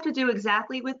doesn't have to do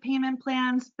exactly with payment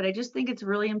plans, but I just think it's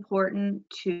really important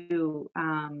to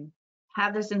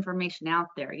have this information out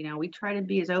there. We try to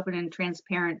be as open and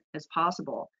transparent as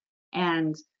possible.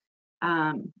 And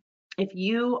if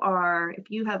you are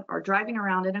driving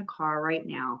around in a car right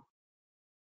now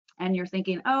and you're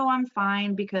thinking, oh, I'm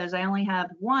fine because I only have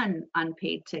 1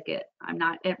 unpaid ticket, I'm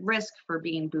not at risk for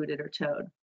being booted or towed.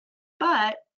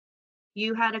 But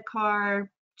you had a car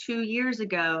 2 years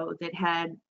ago that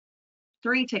had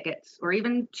 3 tickets or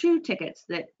even 2 tickets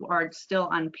that are still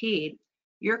unpaid,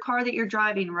 your car that you're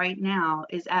driving right now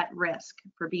is at risk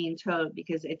for being towed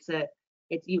because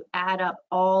you add up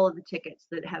all of the tickets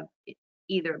that have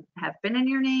either have been in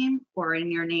your name or in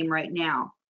your name right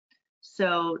now.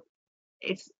 So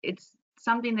it's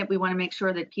something that we want to make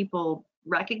sure that people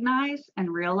recognize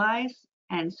and realize,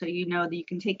 and so you know that you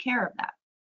can take care of that.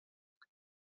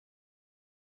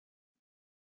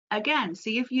 Again,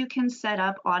 see if you can set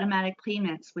up automatic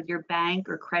payments with your bank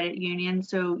or credit union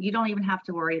so you don't even have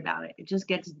to worry about it. It just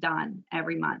gets done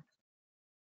every month.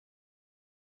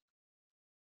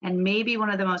 And maybe one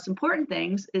of the most important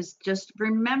things is just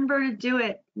remember to do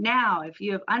it now. If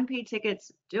you have unpaid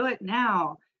tickets, do it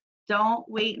now. Don't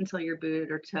wait until you're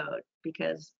booted or towed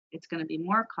because it's going to be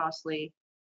more costly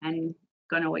and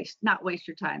going to not waste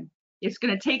your time. It's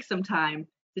going to take some time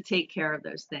to take care of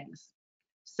those things.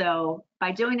 So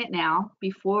by doing it now,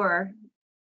 before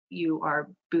you are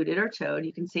booted or towed,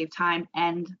 you can save time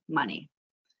and money.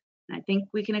 And I think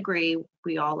we can agree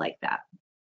we all like that.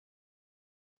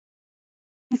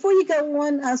 Before you go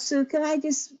on, Sue, can I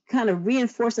just kind of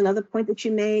reinforce another point that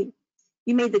you made?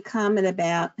 You made the comment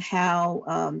about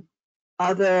how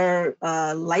other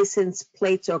license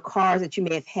plates or cars that you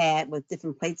may have had with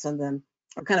different plates on them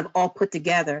are kind of all put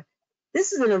together.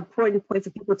 This is an important point for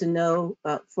people to know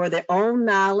for their own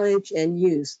knowledge and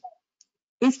use.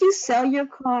 If you sell your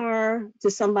car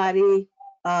to somebody,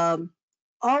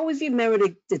 always remember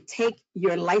to take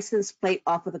your license plate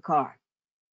off of the car.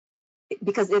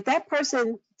 Because if that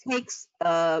person gets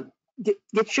the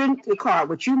car,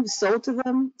 which you sold to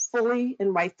them fully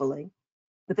and rightfully,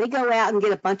 but they go out and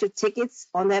get a bunch of tickets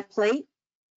on that plate's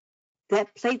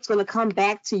going to come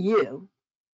back to you,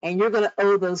 and you're going to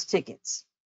owe those tickets.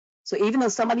 So even though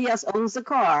somebody else owns the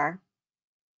car,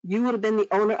 you would have been the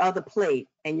owner of the plate,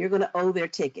 and you're going to owe their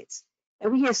tickets.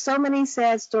 And we hear so many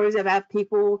sad stories about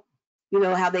people,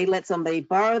 how they let somebody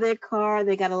borrow their car,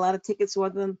 they got a lot of tickets for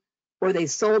them, or they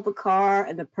sold the car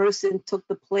and the person took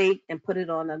the plate and put it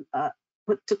on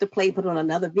put it on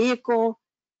another vehicle,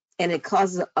 and it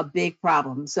causes a big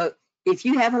problem. So if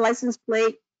you have a license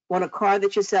plate on a car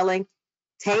that you're selling,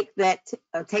 take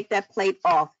that plate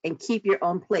off and keep your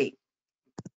own plate.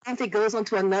 If it goes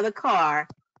onto another car,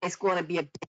 it's going to be a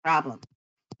big problem.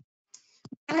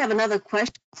 I have another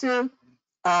question too.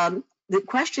 The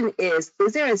question is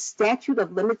there a statute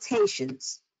of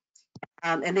limitations?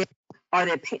 And then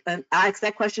I'll ask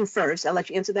that question first. I'll let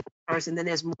you answer that first, and then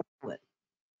there's more to it.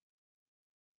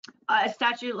 A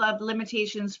statute of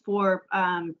limitations for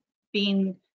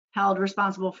being held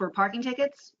responsible for parking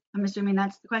tickets? I'm assuming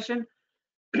that's the question.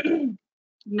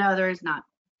 No, there is not.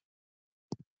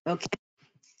 Okay.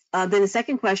 Then the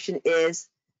second question is,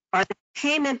 are the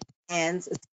payment plans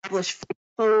established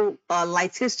for full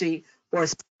life history or a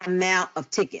certain amount of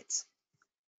tickets?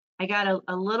 I got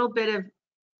a little bit of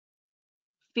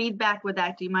feedback with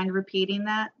that. Do you mind repeating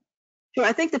that? Sure.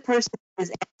 I think the person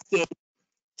is asking,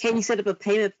 can you set up a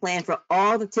payment plan for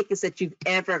all the tickets that you've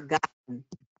ever gotten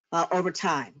over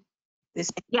time?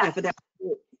 This Yes.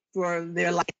 for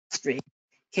their life history.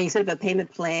 Can you set up a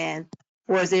payment plan,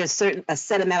 or is there a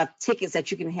set amount of tickets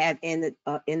that you can have in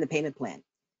the payment plan?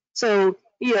 So,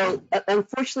 you know,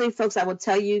 unfortunately, folks, I will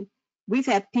tell you, we've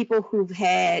had people who've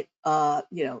had,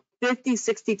 50,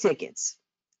 60 tickets.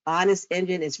 Honest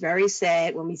engine, it's very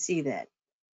sad when we see that.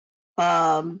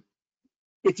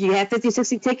 If you have 50,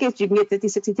 60 tickets, you can get 50,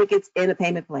 60 tickets in a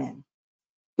payment plan.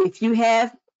 If you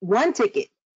have one ticket,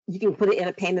 you can put it in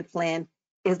a payment plan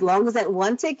as long as that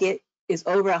one ticket is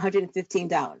over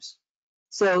 $115.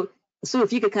 So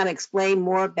if you could kind of explain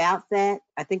more about that,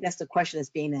 I think that's the question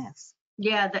that's being asked.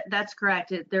 Yeah, that's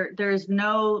correct. There's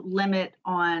no limit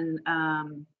on,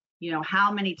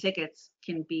 how many tickets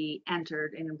can be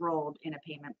entered and enrolled in a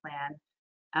payment plan.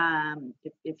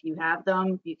 If you have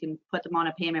them, you can put them on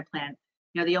a payment plan.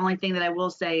 The only thing that I will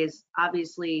say is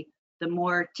obviously the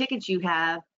more tickets you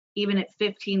have, even at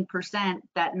 15%,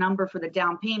 that number for the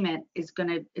down payment is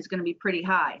gonna be pretty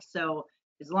high. So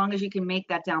as long as you can make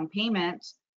that down payment,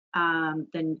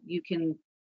 then you can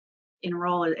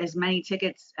enroll as many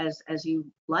tickets as you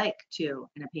like to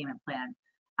in a payment plan.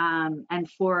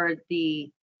 And for the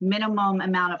minimum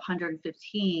amount of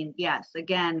 115, yes,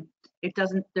 again,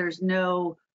 there's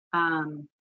no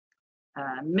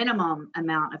minimum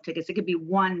amount of tickets. It could be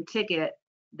one ticket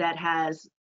that has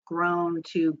grown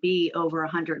to be over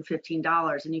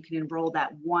 $115, and you can enroll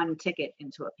that one ticket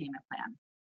into a payment plan.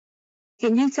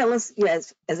 Can you tell us,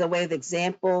 yes, as a way of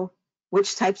example,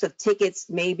 which types of tickets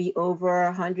may be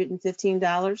over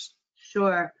 $115?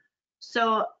 Sure.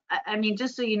 So, I mean,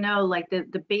 just so you know, like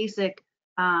the basic,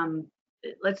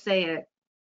 let's say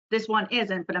this one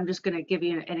isn't, but I'm just going to give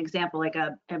you an example. Like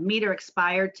a meter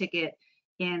expired ticket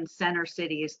in Center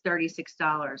City is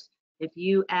 $36. If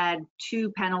you add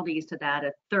 2 penalties to that,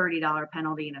 a $30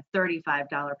 penalty and a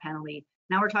 $35 penalty,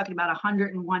 now we're talking about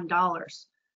 $101.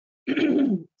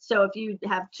 So if you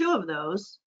have 2 of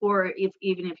those, or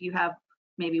even if you have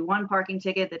maybe one parking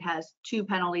ticket that has 2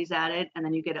 penalties added, and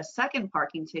then you get a second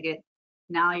parking ticket,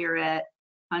 now you're at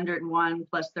 101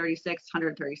 plus 36,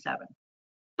 137.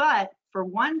 But for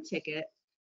one ticket,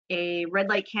 a red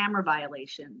light camera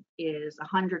violation is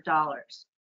 $100.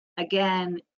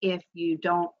 Again, if you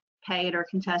don't pay it or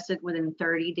contest it within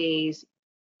 30 days,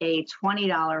 a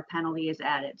 $20 penalty is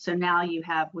added. So now you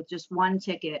have, with just one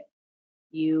ticket,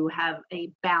 you have a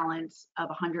balance of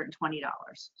 $120.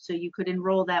 So you could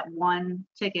enroll that one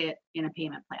ticket in a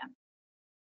payment plan.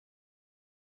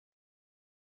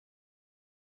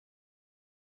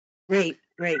 Great.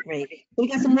 We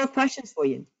got some more questions for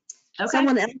you. Okay.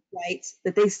 Someone else writes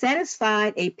that they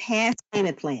satisfied a past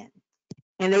payment plan,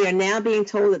 and they are now being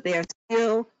told that they are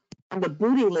still on the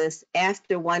booting list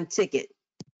after one ticket.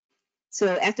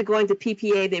 So after going to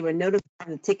PPA, they were notified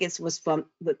the ticket was from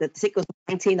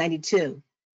 1992,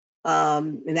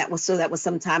 and that was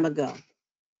some time ago.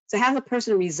 So how does a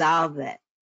person resolve that?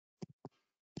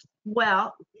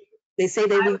 Well, they say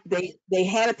they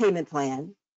had a payment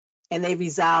plan and they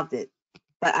resolved it,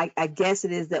 but I guess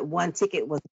it is that one ticket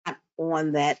was not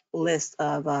on that list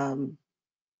of on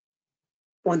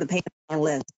the payment plan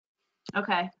list.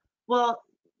 Okay. Well,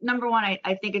 number one,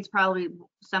 I think it's probably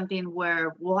something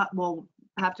where we'll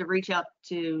have to reach out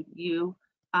to you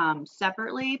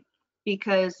separately,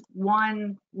 because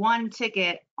one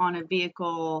ticket on a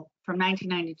vehicle from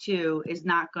 1992 is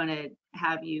not going to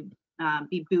have you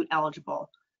be boot eligible.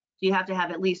 You have to have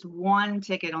at least one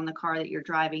ticket on the car that you're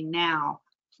driving now,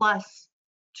 plus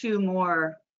 2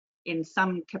 more in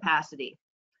some capacity.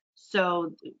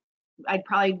 So I'd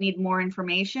probably need more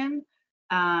information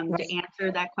to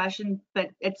answer that question,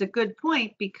 but it's a good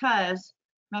point, because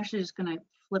I'm actually just going to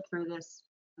flip through this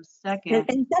a second.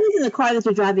 And that isn't the car that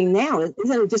you're driving now. Isn't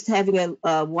it just having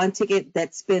a one ticket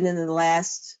that's been in the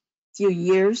last few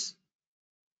years?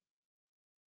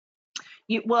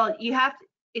 You have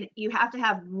to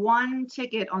have one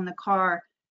ticket on the car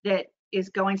that is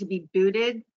going to be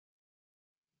booted,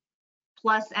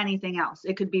 plus anything else.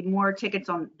 It could be more tickets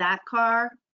on that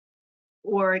car,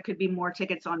 or it could be more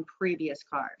tickets on previous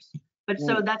cars. But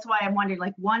so that's why I'm wondering,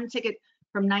 like, one ticket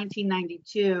from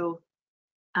 1992,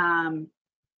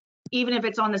 even if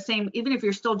it's on the same, even if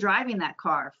you're still driving that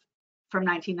car from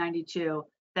 1992,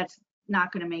 that's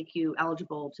not going to make you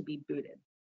eligible to be booted.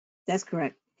 That's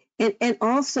correct. And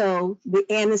also the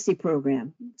amnesty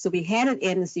program. So we had an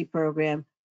amnesty program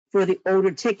for the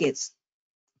older tickets,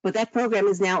 but that program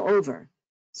is now over.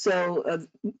 So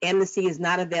amnesty is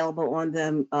not available on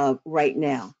them right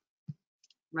now.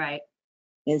 Right.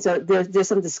 And so there's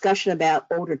some discussion about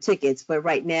older tickets, but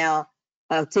right now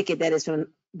a ticket that is from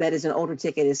that is an older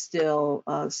ticket is still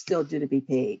due to be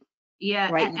paid.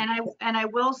 Yeah, Right. and I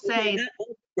will say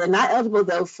they're not eligible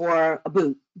though for a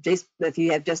boot, just if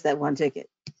you have just that one ticket.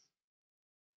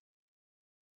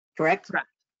 Correct? correct.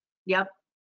 Yep,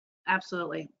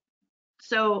 absolutely.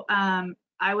 So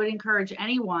I would encourage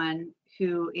anyone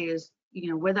who is,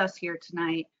 with us here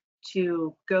tonight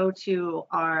to go to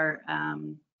our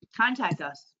contact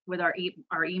us with our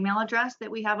email address that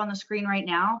we have on the screen right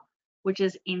now, which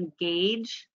is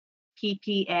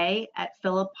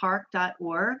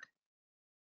engageppa@phillippark.org.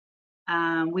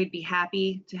 We'd be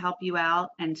happy to help you out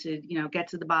and to, get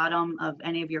to the bottom of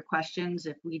any of your questions.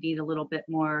 If we need a little bit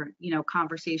more,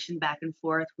 conversation back and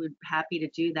forth, we're happy to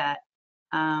do that.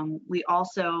 We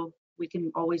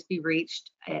can always be reached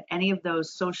at any of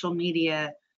those social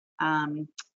media,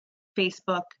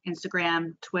 Facebook,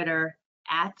 Instagram, Twitter,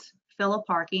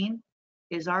 @PhillipParking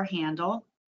is our handle.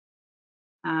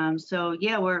 So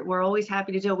yeah, we're always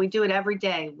happy to do it. We do it every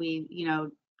day. We,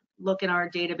 look in our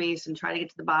database and try to get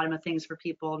to the bottom of things for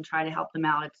people and try to help them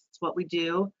out. It's what we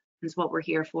do. It's what we're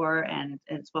here for, and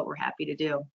it's what we're happy to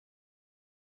do.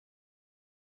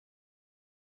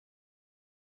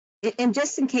 And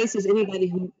just in case there's anybody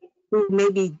who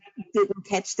maybe didn't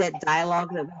catch that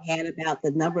dialogue that we had about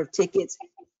the number of tickets,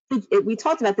 we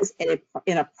talked about this in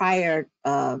a prior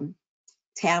town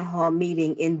hall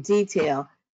meeting in detail.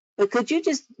 But could you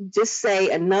just say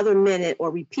another minute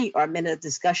or repeat our minute of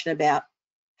discussion about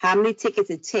how many tickets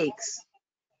it takes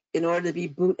in order to be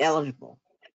boot eligible?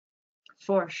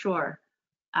 For sure.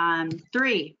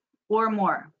 3 or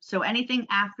more. So anything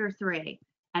after 3.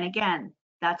 And again,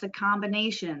 that's a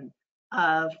combination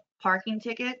of parking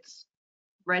tickets,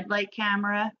 red light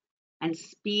camera, and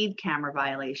speed camera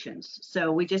violations.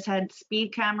 So we just had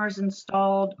speed cameras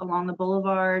installed along the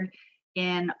boulevard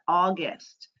in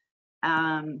August.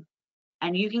 And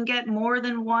you can get more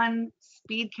than one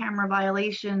speed camera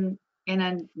violation in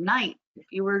a night. If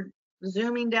you were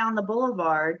zooming down the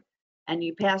boulevard and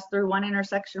you pass through one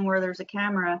intersection where there's a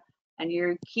camera and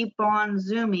you keep on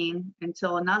zooming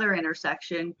until another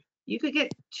intersection, you could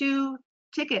get 2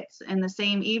 tickets in the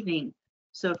same evening.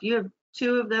 So if you have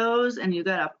 2 of those and you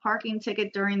got a parking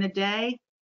ticket during the day,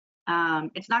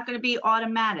 it's not going to be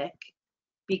automatic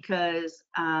because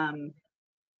I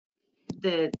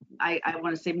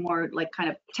want to say more like kind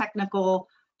of technical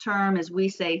term is we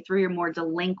say 3 or more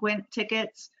delinquent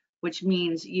tickets, which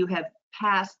means you have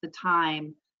passed the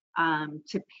time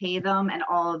to pay them and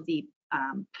all of the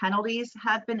penalties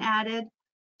have been added.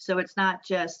 So it's not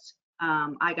just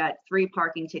I got 3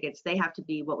 parking tickets. They have to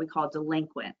be what we call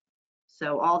delinquent.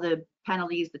 So all the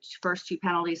penalties, the first 2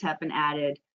 penalties have been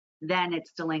added, then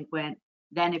it's delinquent.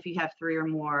 Then if you have 3 or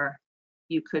more,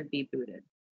 you could be booted.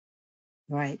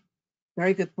 Right.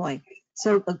 Very good point.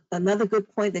 So another good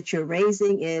point that you're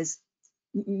raising is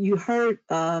you heard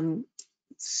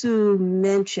Sue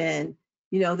mention,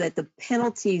 that the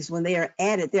penalties when they are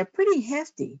added, they're pretty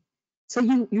hefty. So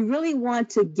you really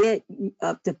want to get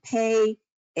to pay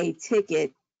a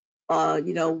ticket,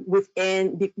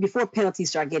 before penalties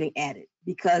start getting added,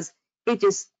 because it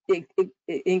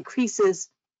increases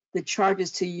the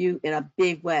charges to you in a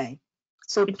big way.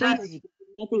 So please,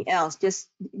 nothing else, just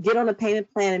get on a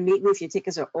payment plan immediately if your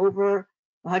tickets are over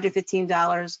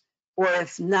 $115, or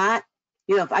if not,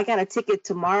 if I got a ticket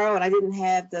tomorrow and I didn't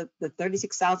have the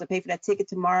 $36 to pay for that ticket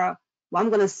tomorrow, well, I'm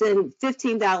going to send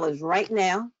 $15 right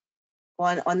now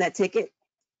on that ticket.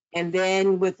 And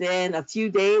then within a few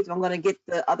days, I'm going to get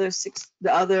the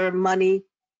other money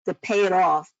to pay it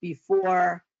off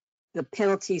before the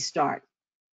penalties start.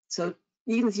 So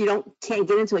even if you can't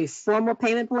get into a formal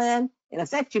payment plan, in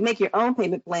effect, you make your own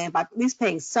payment plan by at least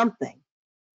paying something.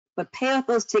 But pay off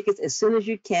those tickets as soon as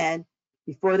you can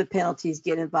before the penalties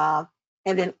get involved.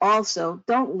 And then also,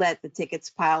 don't let the tickets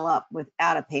pile up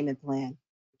without a payment plan,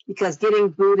 because getting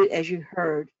booted, as you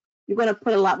heard, you're going to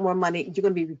put a lot more money, you're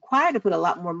going to be required to put a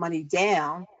lot more money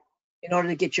down in order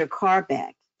to get your car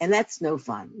back. And that's no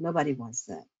fun. Nobody wants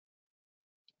that.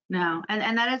 No,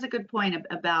 and that is a good point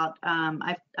about,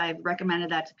 I've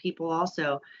recommended that to people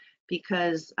also,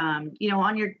 because, on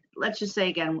your, let's just say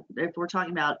again, if we're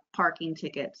talking about parking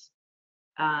tickets,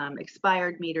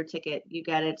 expired meter ticket, you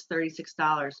get it's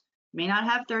 $36. May not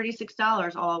have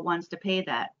 $36 all at once to pay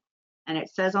that. And it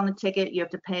says on the ticket, you have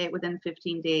to pay it within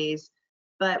 15 days.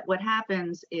 But what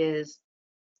happens is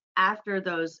after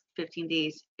those 15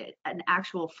 days, an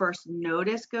actual first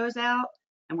notice goes out.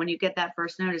 And when you get that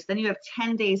first notice, then you have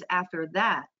 10 days after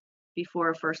that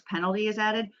before a first penalty is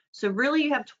added. So really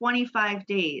you have 25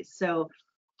 days. So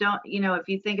don't, if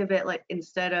you think of it like,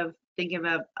 instead of thinking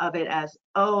of it as,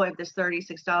 oh, I have this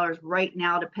 $36 right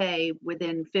now to pay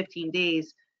within 15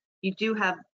 days, you do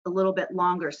have a little bit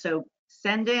longer. So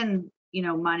send in,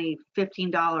 money,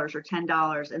 $15 or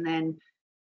 $10, and then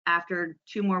after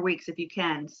 2 more weeks, if you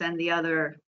can, send the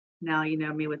other, now you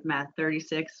know me with math,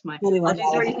 36, I'll do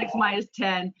 $21. 36 minus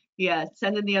 10. Yeah,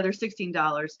 send in the other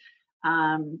 $16.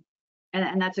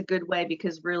 And that's a good way,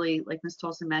 because really, like Ms.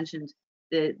 Tolson mentioned,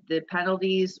 the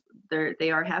penalties,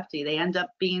 they are hefty. They end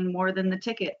up being more than the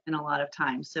ticket in a lot of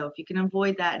times. So if you can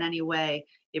avoid that in any way,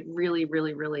 it really,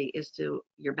 really, really is to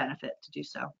your benefit to do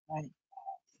so. Right.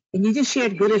 And you just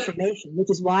shared good information, which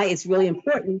is why it's really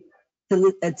important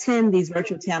to attend these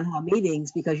virtual town hall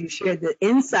meetings, because you shared the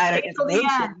insider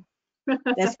information.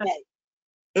 That's right.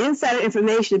 Insider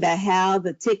information about how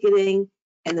the ticketing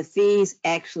and the fees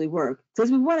actually work.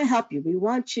 Because we want to help you. We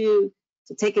want you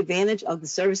to take advantage of the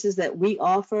services that we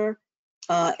offer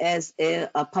as a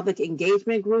public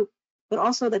engagement group, but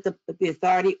also that the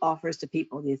authority offers to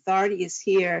people. The authority is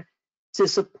here to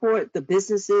support the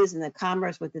businesses and the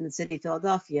commerce within the city of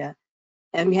Philadelphia.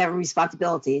 And we have a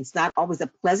responsibility. It's not always a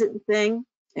pleasant thing,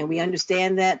 and we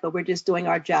understand that, but we're just doing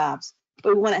our jobs.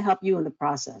 But we want to help you in the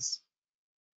process.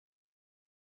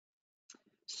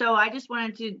 So I just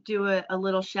wanted to do a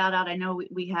little shout out. I know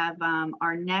we have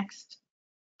our next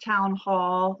town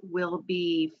hall will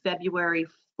be February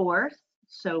 4th.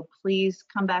 So please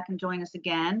come back and join us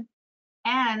again.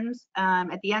 And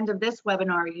at the end of this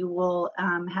webinar, you will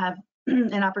have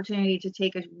an opportunity to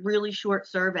take a really short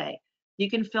survey. You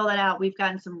can fill that out. We've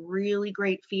gotten some really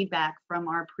great feedback from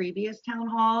our previous town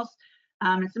halls.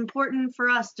 It's important for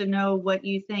us to know what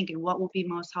you think and what will be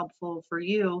most helpful for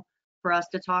you for us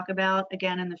to talk about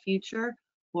again in the future,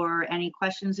 or any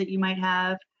questions that you might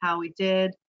have, how we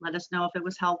did. Let us know if it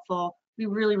was helpful. We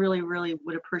really, really, really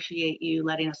would appreciate you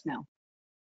letting us know.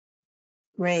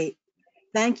 Great.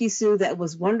 Thank you, Sue. That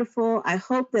was wonderful. I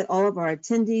hope that all of our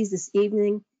attendees this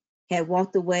evening have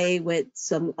walked away with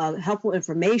some helpful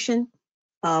information.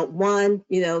 One,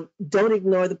 don't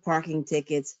ignore the parking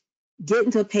tickets. Get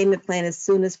into a payment plan as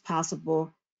soon as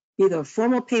possible. Either a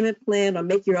formal payment plan or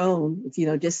make your own, if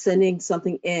just sending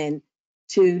something in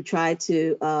to try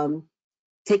to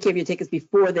take care of your tickets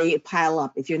before they pile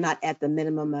up, if you're not at the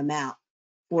minimum amount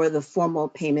for the formal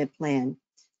payment plan.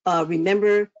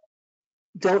 Remember,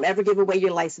 don't ever give away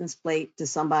your license plate to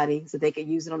somebody so they can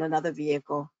use it on another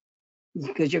vehicle,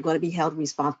 because you're going to be held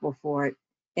responsible for it.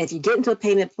 And if you get into a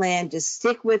payment plan, just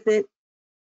stick with it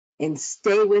and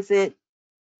stay with it.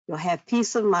 You'll have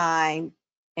peace of mind,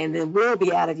 and then we'll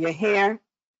be out of your hair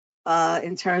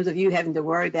in terms of you having to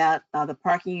worry about the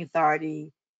parking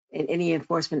authority and any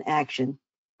enforcement action.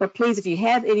 But please, if you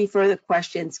have any further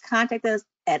questions, contact us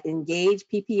at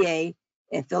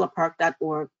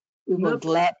engageppa@phillippark.org. We will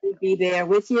gladly be there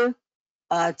with you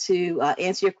to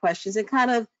answer your questions and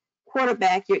kind of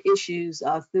quarterback your issues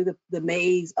through the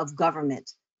maze of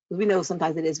government. Because we know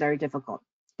sometimes it is very difficult.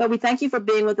 But we thank you for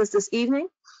being with us this evening.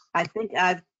 I think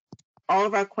all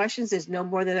of our questions, there's no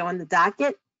more that are on the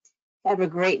docket. Have a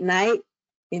great night.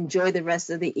 Enjoy the rest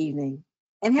of the evening.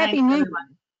 And Happy New Year.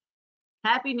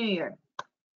 Happy New Year.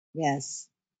 Yes.